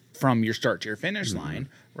from your start to your finish line,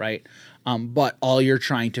 right? But all you're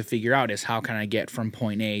trying to figure out is how can I get from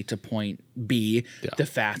point A to point B the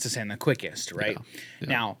fastest and the quickest, right? Yeah.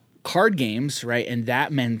 Now, card games, right, and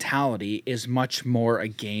that mentality is much more a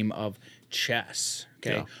game of chess.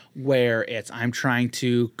 Okay, where I'm trying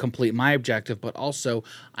to complete my objective, but also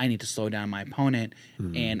I need to slow down my opponent,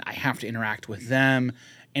 and I have to interact with them,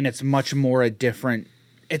 and it's much more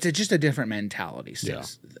just a different mentality,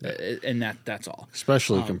 and that's all.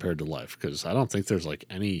 Especially compared to Life, because I don't think there's like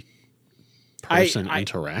any person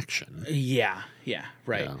interaction. Yeah,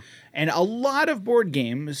 right. Yeah. And a lot of board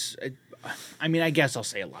games. I mean, I guess I'll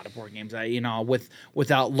say a lot of board games.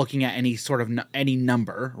 Without looking at any sort of any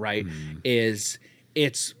number, right?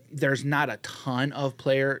 There's not a ton of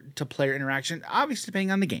player-to-player interaction, obviously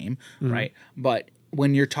depending on the game, right? But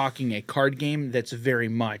when you're talking a card game, that's very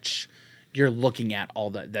much you're looking at all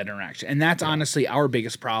that interaction, and that's honestly our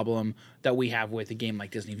biggest problem that we have with a game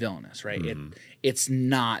like Disney Villainous, right? It's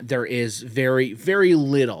not. There is very, very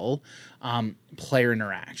little player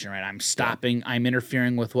interaction, right? I'm stopping. I'm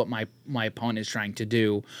interfering with what my opponent is trying to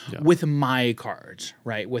do with my cards,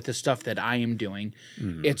 right? With the stuff that I am doing,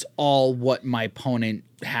 it's all what my opponent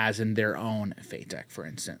has in their own Fate deck, for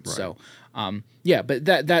instance. Right. So, but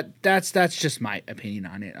that's just my opinion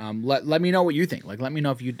on it. Let me know what you think. Like, let me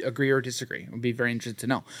know if you agree or disagree. It would be very interested to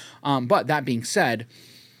know. But that being said,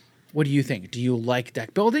 what do you think? Do you like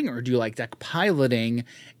deck building or do you like deck piloting?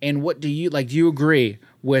 And what do you like? Do you agree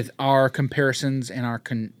with our comparisons and our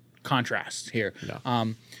contrasts here? Yeah.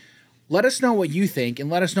 Let us know what you think and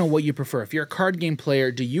let us know what you prefer. If you're a card game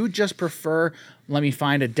player, do you just prefer, let me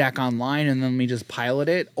find a deck online and then let me just pilot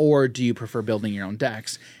it? Or do you prefer building your own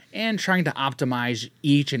decks and trying to optimize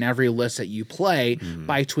each and every list that you play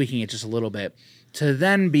by tweaking it just a little bit to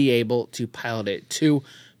then be able to pilot it to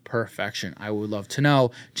perfection? I would love to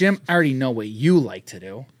know. Jim, I already know what you like to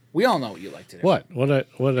do. We all know what you like to do. What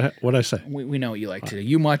I say? We know what you like to do.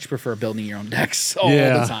 You much prefer building your own decks all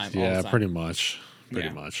the time. Yeah, pretty much. Pretty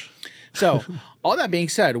much. So, all that being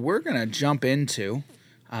said, we're gonna jump into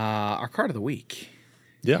our card of the week.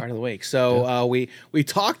 Yeah, card of the week. So we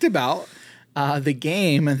talked about the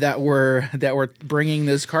game that we're bringing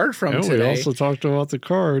this card from today. We also talked about the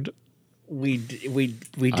card. We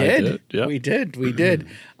did. Yeah. We did.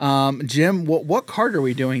 Jim, what card are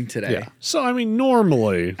we doing today? Yeah. So I mean,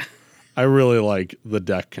 normally, I really like the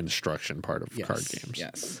deck construction part of card games.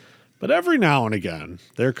 Yes. But every now and again,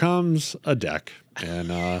 there comes a deck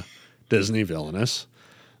in Disney Villainous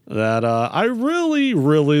that I really,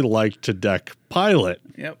 really like to deck pilot.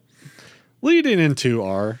 Yep. Leading into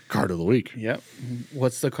our card of the week. Yep.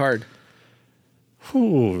 What's the card?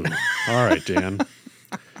 All right, Dan.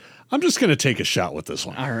 I'm just going to take a shot with this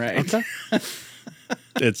one. All right. Okay.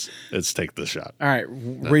 It's take the shot. All right.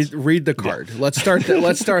 Read the card. Yeah. Let's start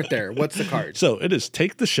there. What's the card? So it is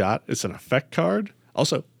take the shot. It's an effect card.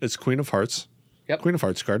 Also, it's Queen of Hearts. Yep. Queen of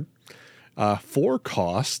Hearts card. 4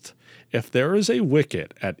 cost. If there is a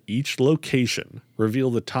wicket at each location, reveal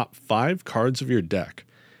the top 5 cards of your deck.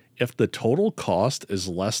 If the total cost is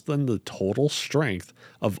less than the total strength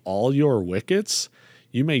of all your wickets,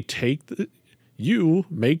 you may you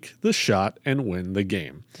make the shot and win the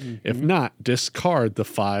game. If not, discard the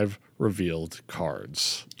 5 revealed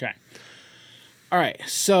cards. Okay. All right.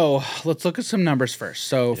 So let's look at some numbers first.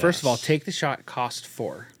 So first of all, take the shot cost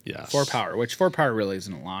 4. Yes. 4 power, which 4 power really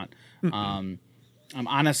isn't a lot.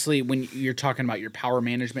 Honestly, when you're talking about your power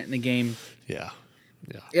management in the game,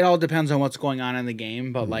 it all depends on what's going on in the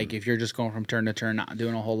game. But like if you're just going from turn to turn, not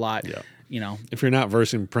doing a whole lot, if you're not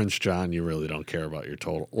versing Prince John, you really don't care about your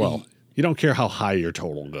total. Well, you don't care how high your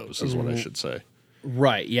total goes, is what I should say.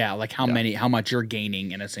 Right. Yeah. Like how much you're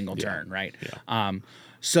gaining in a single turn. Right. Yeah.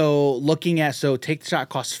 So take the shot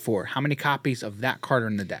costs 4. How many copies of that card are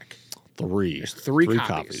in the deck? 3. There's 3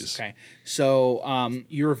 copies. Okay. So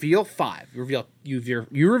you reveal 5. You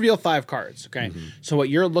reveal 5 cards. Okay. So what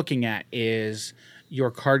you're looking at is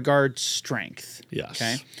your card guard strength. Yes.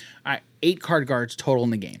 Okay. All right. 8 card guards total in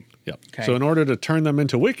the game. Yep. Okay. So in order to turn them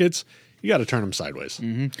into wickets, you got to turn them sideways.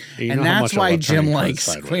 And that's why Jim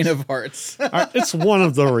likes Queen of Hearts. It's one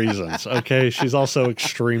of the reasons. Okay. She's also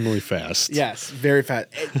extremely fast. Yes, very fast.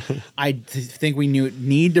 I think we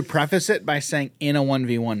need to preface it by saying in a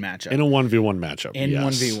 1v1 matchup. In a 1v1 matchup. In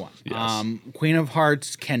 1v1. Yes. Queen of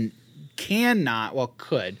Hearts could,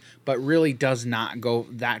 but really does not go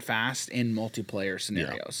that fast in multiplayer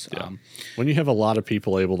scenarios. Yeah. When you have a lot of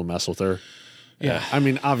people able to mess with her. Yeah. I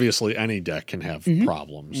mean, obviously, any deck can have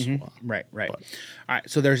problems. Right. All right.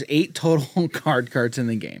 So there's 8 total cards in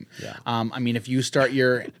the game. Yeah. I mean, if you start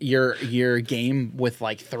your game with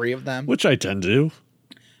like 3 of them, which I tend to,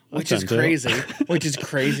 which is crazy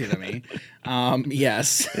to me.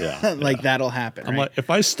 Yes. Yeah. Like that'll happen. I'm right? like, if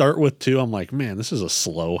I start with 2, I'm like, man, this is a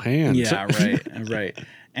slow hand. Yeah. Right.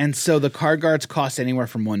 And so the card guards cost anywhere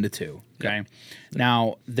from 1 to 2. Okay. Yep.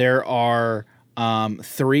 Now there are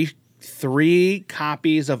 3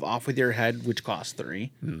 copies of Off With Your Head, which cost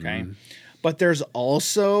 3. Okay. But there's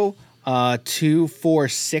also 2, 4,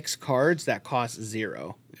 6 cards that cost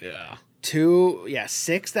 0. Yeah.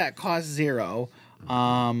 6 that cost 0.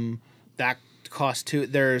 That cost 2.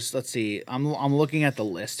 Let's see. I'm looking at the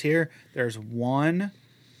list here. There's 4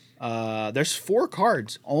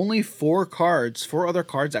 cards. Only 4 cards. 4 other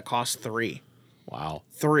cards that cost 3. Wow.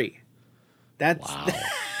 3. That's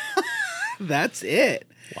it.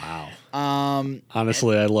 Wow.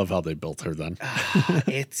 Honestly, I love how they built her then.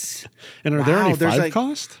 It's and are there any 5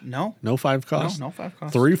 cost? No. No 5 cost? No 5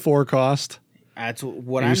 cost. 3, 4 cost. That's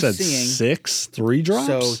what You I'm said seeing. 6 3 drops?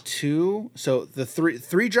 So the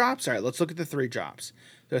three drops. All right, let's look at the 3 drops.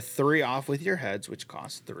 There are 3 off with your heads, which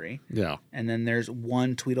costs 3. Yeah. And then there's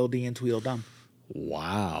 1 Tweedledee and Tweedledum.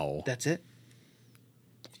 Wow. That's it.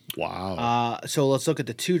 Wow. So let's look at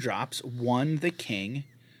the 2 drops. 1, the king.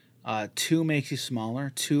 2 makes you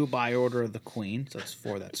smaller. 2 by order of the queen. So that's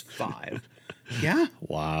 4. That's 5. Yeah.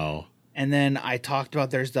 Wow. And then I talked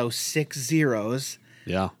about there's those 6 zeros.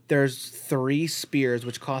 Yeah. There's 3 spears,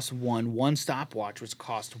 which cost 1. 1 stopwatch, which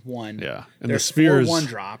costs 1. Yeah. And there's the spears 4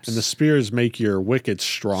 1-drops. And the spears make your wickets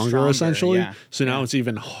stronger essentially. Yeah. So now it's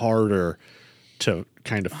even harder to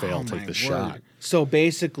kind of fail, Oh, take my the shot. word. So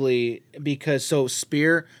basically, the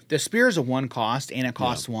spear is a 1 cost and it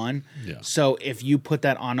costs 1. Yeah. So if you put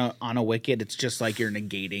that on a wicket, it's just like you're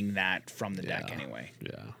negating that from the deck anyway.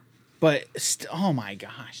 Yeah. But oh my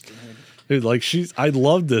gosh, dude. Dude, like I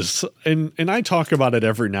love this, and I talk about it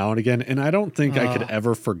every now and again, and I don't think I could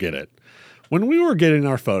ever forget it. When we were getting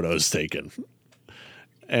our photos taken,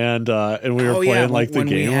 and we were playing like the when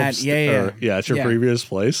we game, had, at your previous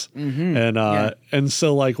place, and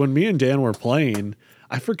so like when me and Dan were playing,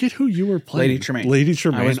 I forget who you were playing. Lady Tremaine. Lady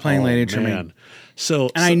Tremaine. I was playing Lady Tremaine. Man. So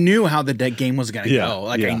I knew how the deck game was gonna go.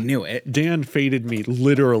 Like I knew it. Dan faded me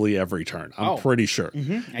literally every turn. I'm pretty sure.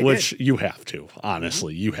 Which did. you have to.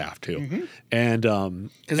 Honestly, you have to. And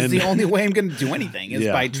Because it's the only way I'm gonna do anything is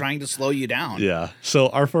by trying to slow you down. yeah. So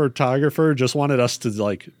our photographer just wanted us to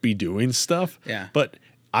like be doing stuff. Yeah. But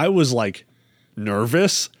I was like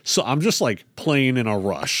nervous, so I'm just like playing in a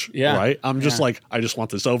rush. Yeah. Right. I'm just like, I just want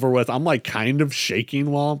this over with. I'm like kind of shaking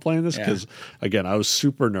while I'm playing this because again, I was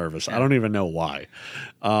super nervous. I don't even know why.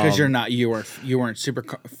 Because you weren't super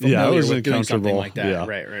familiar I wasn't with doing something comfortable. like that. Yeah.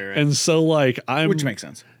 Right. And so like Which makes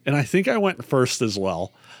sense. And I think I went first as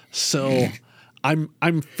well. So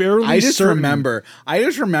I'm fairly I just certain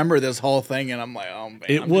remember this whole thing, and I'm like, oh man,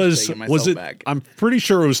 it I'm was just taking myself back. I'm pretty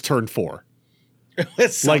sure it was turn 4.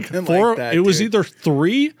 It's Like something 4 like that, it was dude. either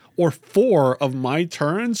 3 or 4 of my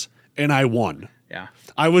turns and I won. Yeah.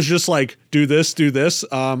 I was just like, do this.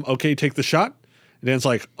 Okay, take the shot. And Dan's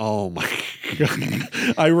like, oh my God.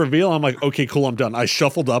 I reveal, I'm like, okay, cool, I'm done. I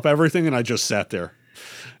shuffled up everything and I just sat there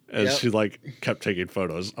as she like kept taking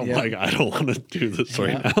photos. I'm like, I don't want to do this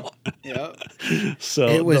right now. Yep. So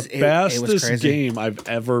It was the fastest crazy. game I've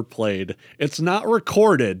ever played. It's not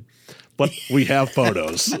recorded, but we have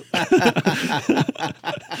photos.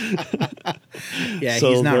 Yeah,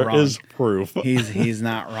 So he's not there wrong. is proof. He's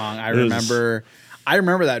not wrong. I remember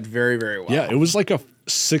that very, very well. Yeah, it was like a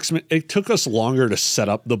 6 minute. It took us longer to set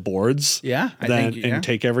up the boards. Yeah, I than, think, and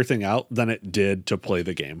take everything out than it did to play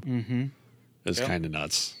the game. Mm-hmm. It's kind of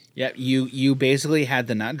nuts. Yeah, you basically had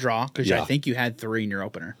the nut draw because I Yeah. think you had 3 in your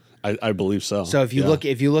opener. I believe so. So if you look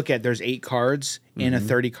at there's 8 cards in a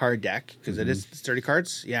 30 card deck because it's 30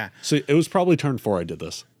 cards. Yeah, So it was probably turn 4 I did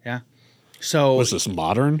this. yeah. So Was this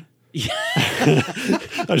modern? Yeah.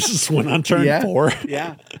 I just went on turn 4.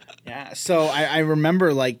 yeah. So I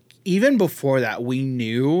remember like even before that we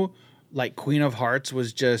knew like Queen of Hearts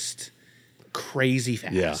was just crazy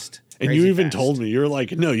fast. Yeah. And Crazy you even fast. told me, you're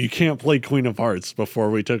like, no, you can't play Queen of Hearts before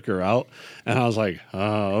we took her out. And I was like,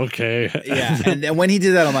 oh, okay. Yeah, and then when he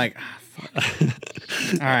did that, I'm like, fuck.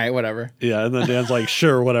 All right, whatever. Yeah. And then Dan's like,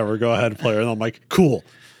 sure, whatever, go ahead, play her. And I'm like, cool.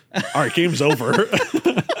 All right, game's over.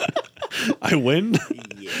 I win.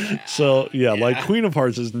 Yeah. So, like Queen of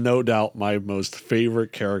Hearts is no doubt my most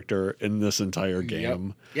favorite character in this entire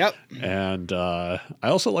game. Yep. And I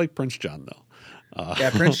also like Prince John, though. Yeah,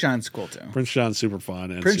 Prince John's cool too. Prince John's super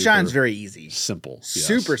fun. And Prince John's very easy. simple. Yes.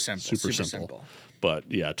 Super simple. Super Super simple. simple.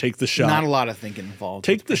 But yeah, take the shot. Not a lot of thinking involved.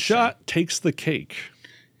 Take with the Prince shot, takes the cake. John.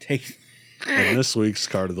 Take. And this week's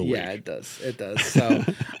card of the week. Yeah, it does. It does. So,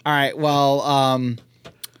 all right. Well,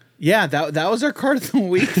 yeah, that was our card of the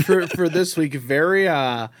week for this week. Very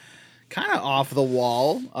kind of off the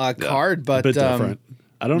wall card, but a bit different.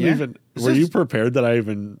 I don't even. This Were is- you prepared that I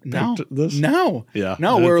even No, picked this? no, Yeah,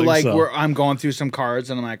 no. I didn't We're think like, so. I'm going through some cards,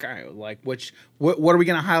 and I'm like, all right, like, what are we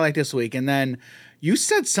gonna highlight this week? And then you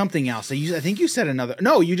said something else. I think you said another.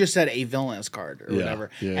 No, you just said a villainous card or whatever.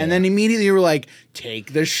 yeah, and then immediately you were like,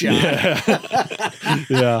 take the shot.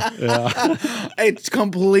 Yeah. It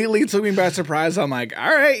completely took me by surprise. I'm like,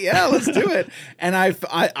 all right, yeah, let's do it. And I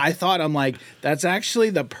thought, I'm like, that's actually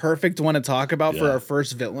the perfect one to talk about for Yeah. our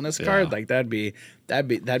first villainous card. Yeah. Like that'd be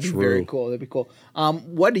very True. cool. That'd be cool.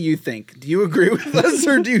 What do you think? Do you agree with us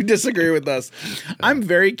or do you disagree with us? I'm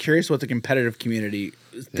very curious what the competitive community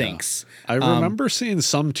thinks. I remember seeing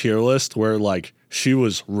some tier list where like she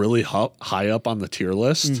was really high up on the tier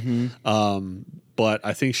list. But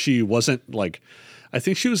I think she wasn't like, I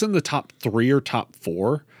think she was in the top 3 or top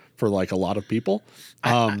 4 for like a lot of people.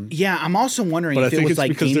 Yeah, I'm also wondering But I if it think was it's like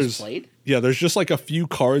because games played. there's just like a few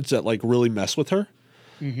cards that like really mess with her.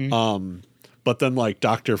 But then like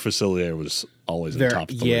Dr. Facilier was always in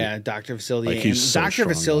top 3. Yeah, Dr. Facilier. Like, he's so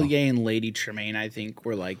Dr. strong, Facilier and Lady Tremaine, I think,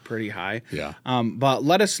 were like pretty high. Yeah. But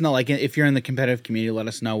let us know, like, if you're in the competitive community, let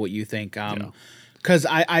us know what you think. Because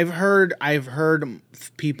I've heard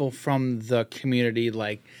people from the community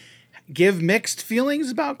like give mixed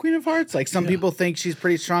feelings about Queen of Hearts. Like some people think she's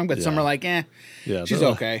pretty strong, but some are like, she's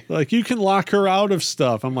okay. Like you can lock her out of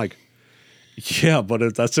stuff. I'm like, yeah,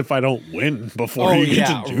 but that's if I don't win before you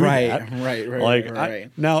get to do that. Right.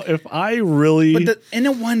 Like now, if I really, but in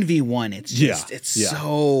a 1v1, it's just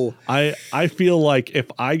so. I feel like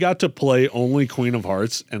if I got to play only Queen of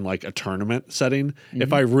Hearts in like a tournament setting,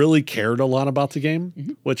 if I really cared a lot about the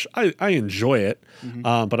game, which I enjoy it,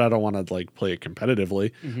 but I don't want to like play it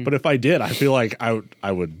competitively. But if I did, I feel like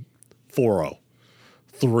I would 4-0.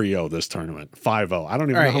 3-0 this tournament, 5-0. I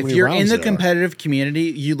don't even know how many rounds. If you're in the competitive community,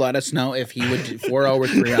 you let us know if he would do 4-0 or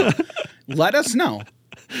 3-0. Let us know.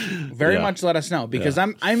 Very much let us know because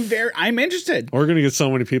I'm interested. We're gonna get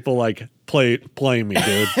so many people like play me,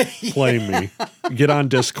 dude. Play me. Get on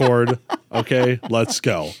Discord. Okay, let's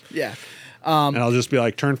go. Yeah. And I'll just be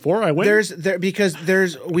like, turn 4, I win.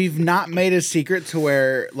 Because we've not made a secret to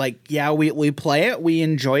where like we play it, we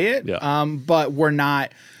enjoy it. Yeah. But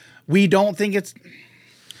we don't think it's.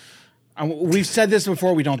 We've said this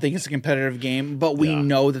before. We don't think it's a competitive game, but we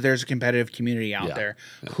know that there's a competitive community out there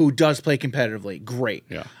who does play competitively. Great.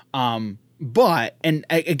 Yeah. But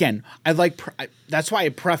again, that's why I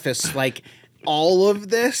preface like all of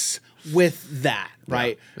this with that,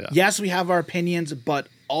 right? Yeah. Yes, we have our opinions, but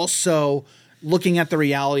also looking at the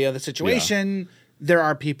reality of the situation, there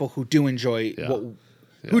are people who do enjoy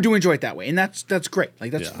who do enjoy it that way, and that's great.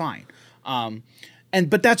 Like that's fine.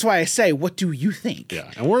 But that's why I say, what do you think? Yeah,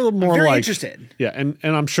 and we're more very like interested. Yeah, and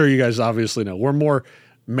I'm sure you guys obviously know we're more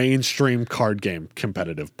mainstream card game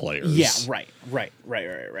competitive players. Yeah, right.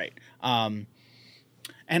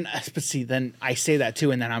 But see, then I say that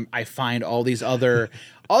too, and then I find all these other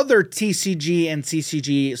TCG and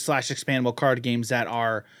CCG / expandable card games that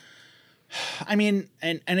are. I mean,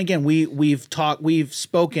 and again, we've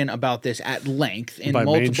spoken about this at length in by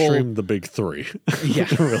multiple. Mainstream, the big 3. Yeah,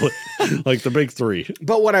 really, like the big 3.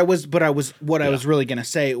 But what I was really gonna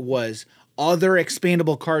say was other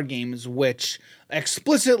expandable card games which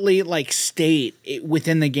explicitly like state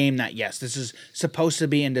within the game that yes, this is supposed to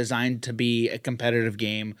be and designed to be a competitive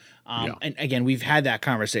game. And again, we've had that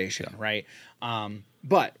conversation, right?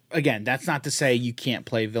 But again, that's not to say you can't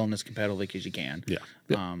play Villainous competitively because you can. Yeah.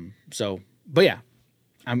 But yeah,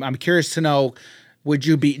 I'm curious to know, would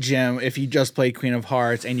you beat Jim if you just played Queen of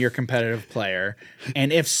Hearts and you're a competitive player?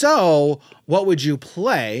 And if so, what would you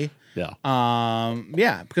play? Yeah.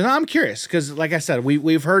 Because I'm curious because like I said,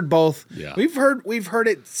 we've heard both. Yeah. We've heard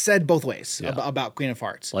it said both ways about Queen of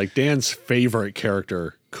Hearts. Like Dan's favorite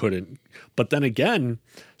character couldn't. But then again,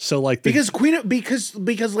 so like because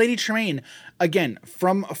Lady Tremaine, again,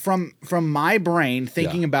 from my brain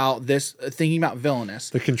thinking about this, thinking about Villainous,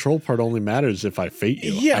 the control part only matters if I fate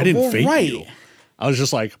you. Yeah, I didn't fate you. I was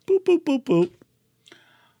just like boop boop boop boop.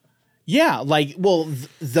 Yeah, like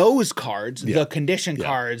those cards, the condition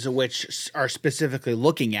cards, which are specifically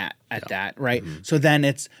looking at that, right? Mm-hmm. So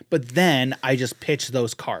then I just pitch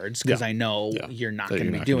those cards because I know you're not going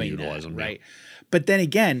to be doing that, them, right? But then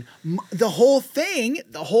again, the whole thing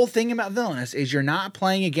about Villainous is you're not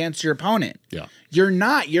playing against your opponent. Yeah.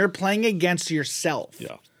 You're playing against yourself.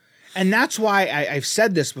 Yeah. And that's why I've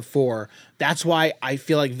said this before. That's why I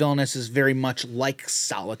feel like Villainous is very much like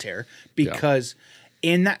Solitaire because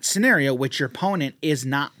in that scenario, which your opponent is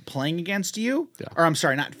not playing against you, or I'm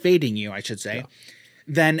sorry, not fading you, I should say,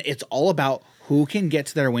 then it's all about who can get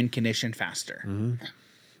to their win condition faster. Mm-hmm.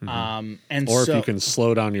 If you can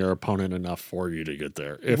slow down your opponent enough for you to get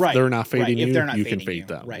there. If they're not fading you, you can fade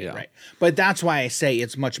them. Right. But that's why I say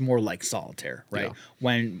it's much more like Solitaire, right? Yeah.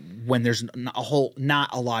 When there's not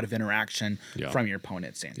a lot of interaction from your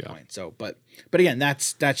opponent's standpoint. Yeah. So, but again,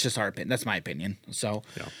 that's just our opinion. That's my opinion. So,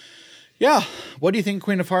 yeah. What do you think,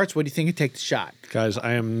 Queen of Hearts? What do you think? Take the shot, guys.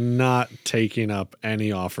 I am not taking up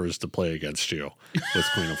any offers to play against you with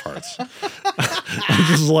Queen of Hearts. I'm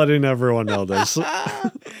just letting everyone know this.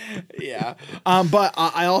 Yeah. But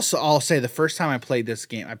I'll say the first time I played this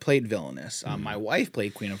game, I played Villainous. My wife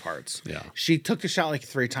played Queen of Hearts. Yeah. She took the shot like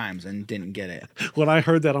 3 times and didn't get it. When I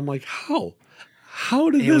heard that, I'm like, how? How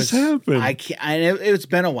did this happen? It's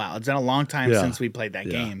been a while. It's been a long time since we played that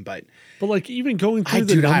game, but like even going through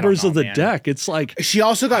the numbers of the deck, it's like she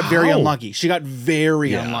also got very unlucky. She got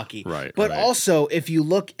very unlucky. Right. But also, if you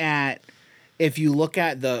look at if you look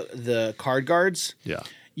at the card guards, Yeah.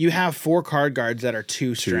 you have 4 card guards that are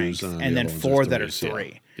 2 strength, and and the then other ones 4 are that are 3s,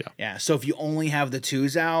 3. yeah. Yeah. So if you only have the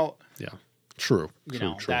 2s out, Yeah. True. you True.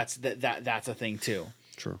 know, True. that's a thing too.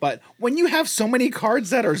 True. But when you have so many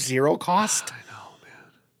cards that are 0 cost, I know,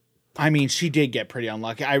 man. I mean, she did get pretty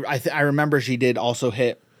unlucky. I remember she did also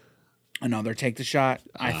hit another take the shot.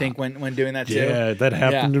 I think when doing that too. Yeah, that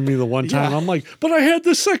happened Yeah. to me the one time. Yeah. I'm like, but I had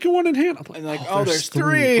the second one in hand. I'm like, oh, there's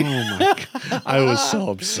 3. Oh my God. I was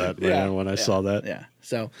so upset, man, when I saw that. Yeah.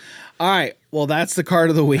 So, all right. Well, that's the card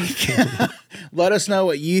of the week. Let us know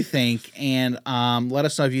what you think, and let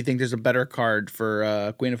us know if you think there's a better card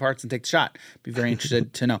for Queen of Hearts and Take the Shot. Be very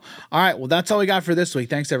interested to know. All right. Well, that's all we got for this week.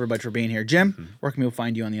 Thanks everybody for being here. Jim, where can people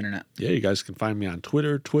find you on the internet? Yeah, you guys can find me on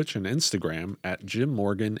Twitter, Twitch, and Instagram at Jim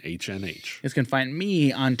Morgan HNH. You guys can find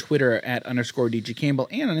me on Twitter at _DG Campbell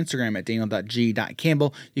and on Instagram at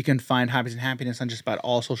Daniel.G.Campbell. You can find Hobbies and Happiness on just about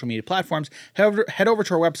all social media platforms. Head over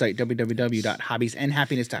to our website,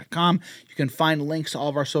 www.hobbiesandhappiness.com. You can find links to all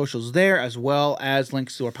of our socials there, as well as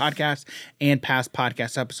links to our podcast and past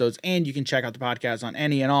podcast episodes. And you can check out the podcast on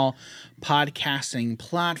any and all podcasting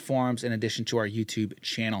platforms in addition to our YouTube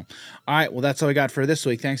channel. All right, well, that's all we got for this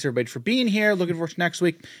week. Thanks, everybody, for being here. Looking forward to next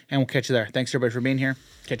week, and we'll catch you there. Thanks, everybody, for being here.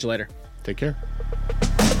 Catch you later. Take care.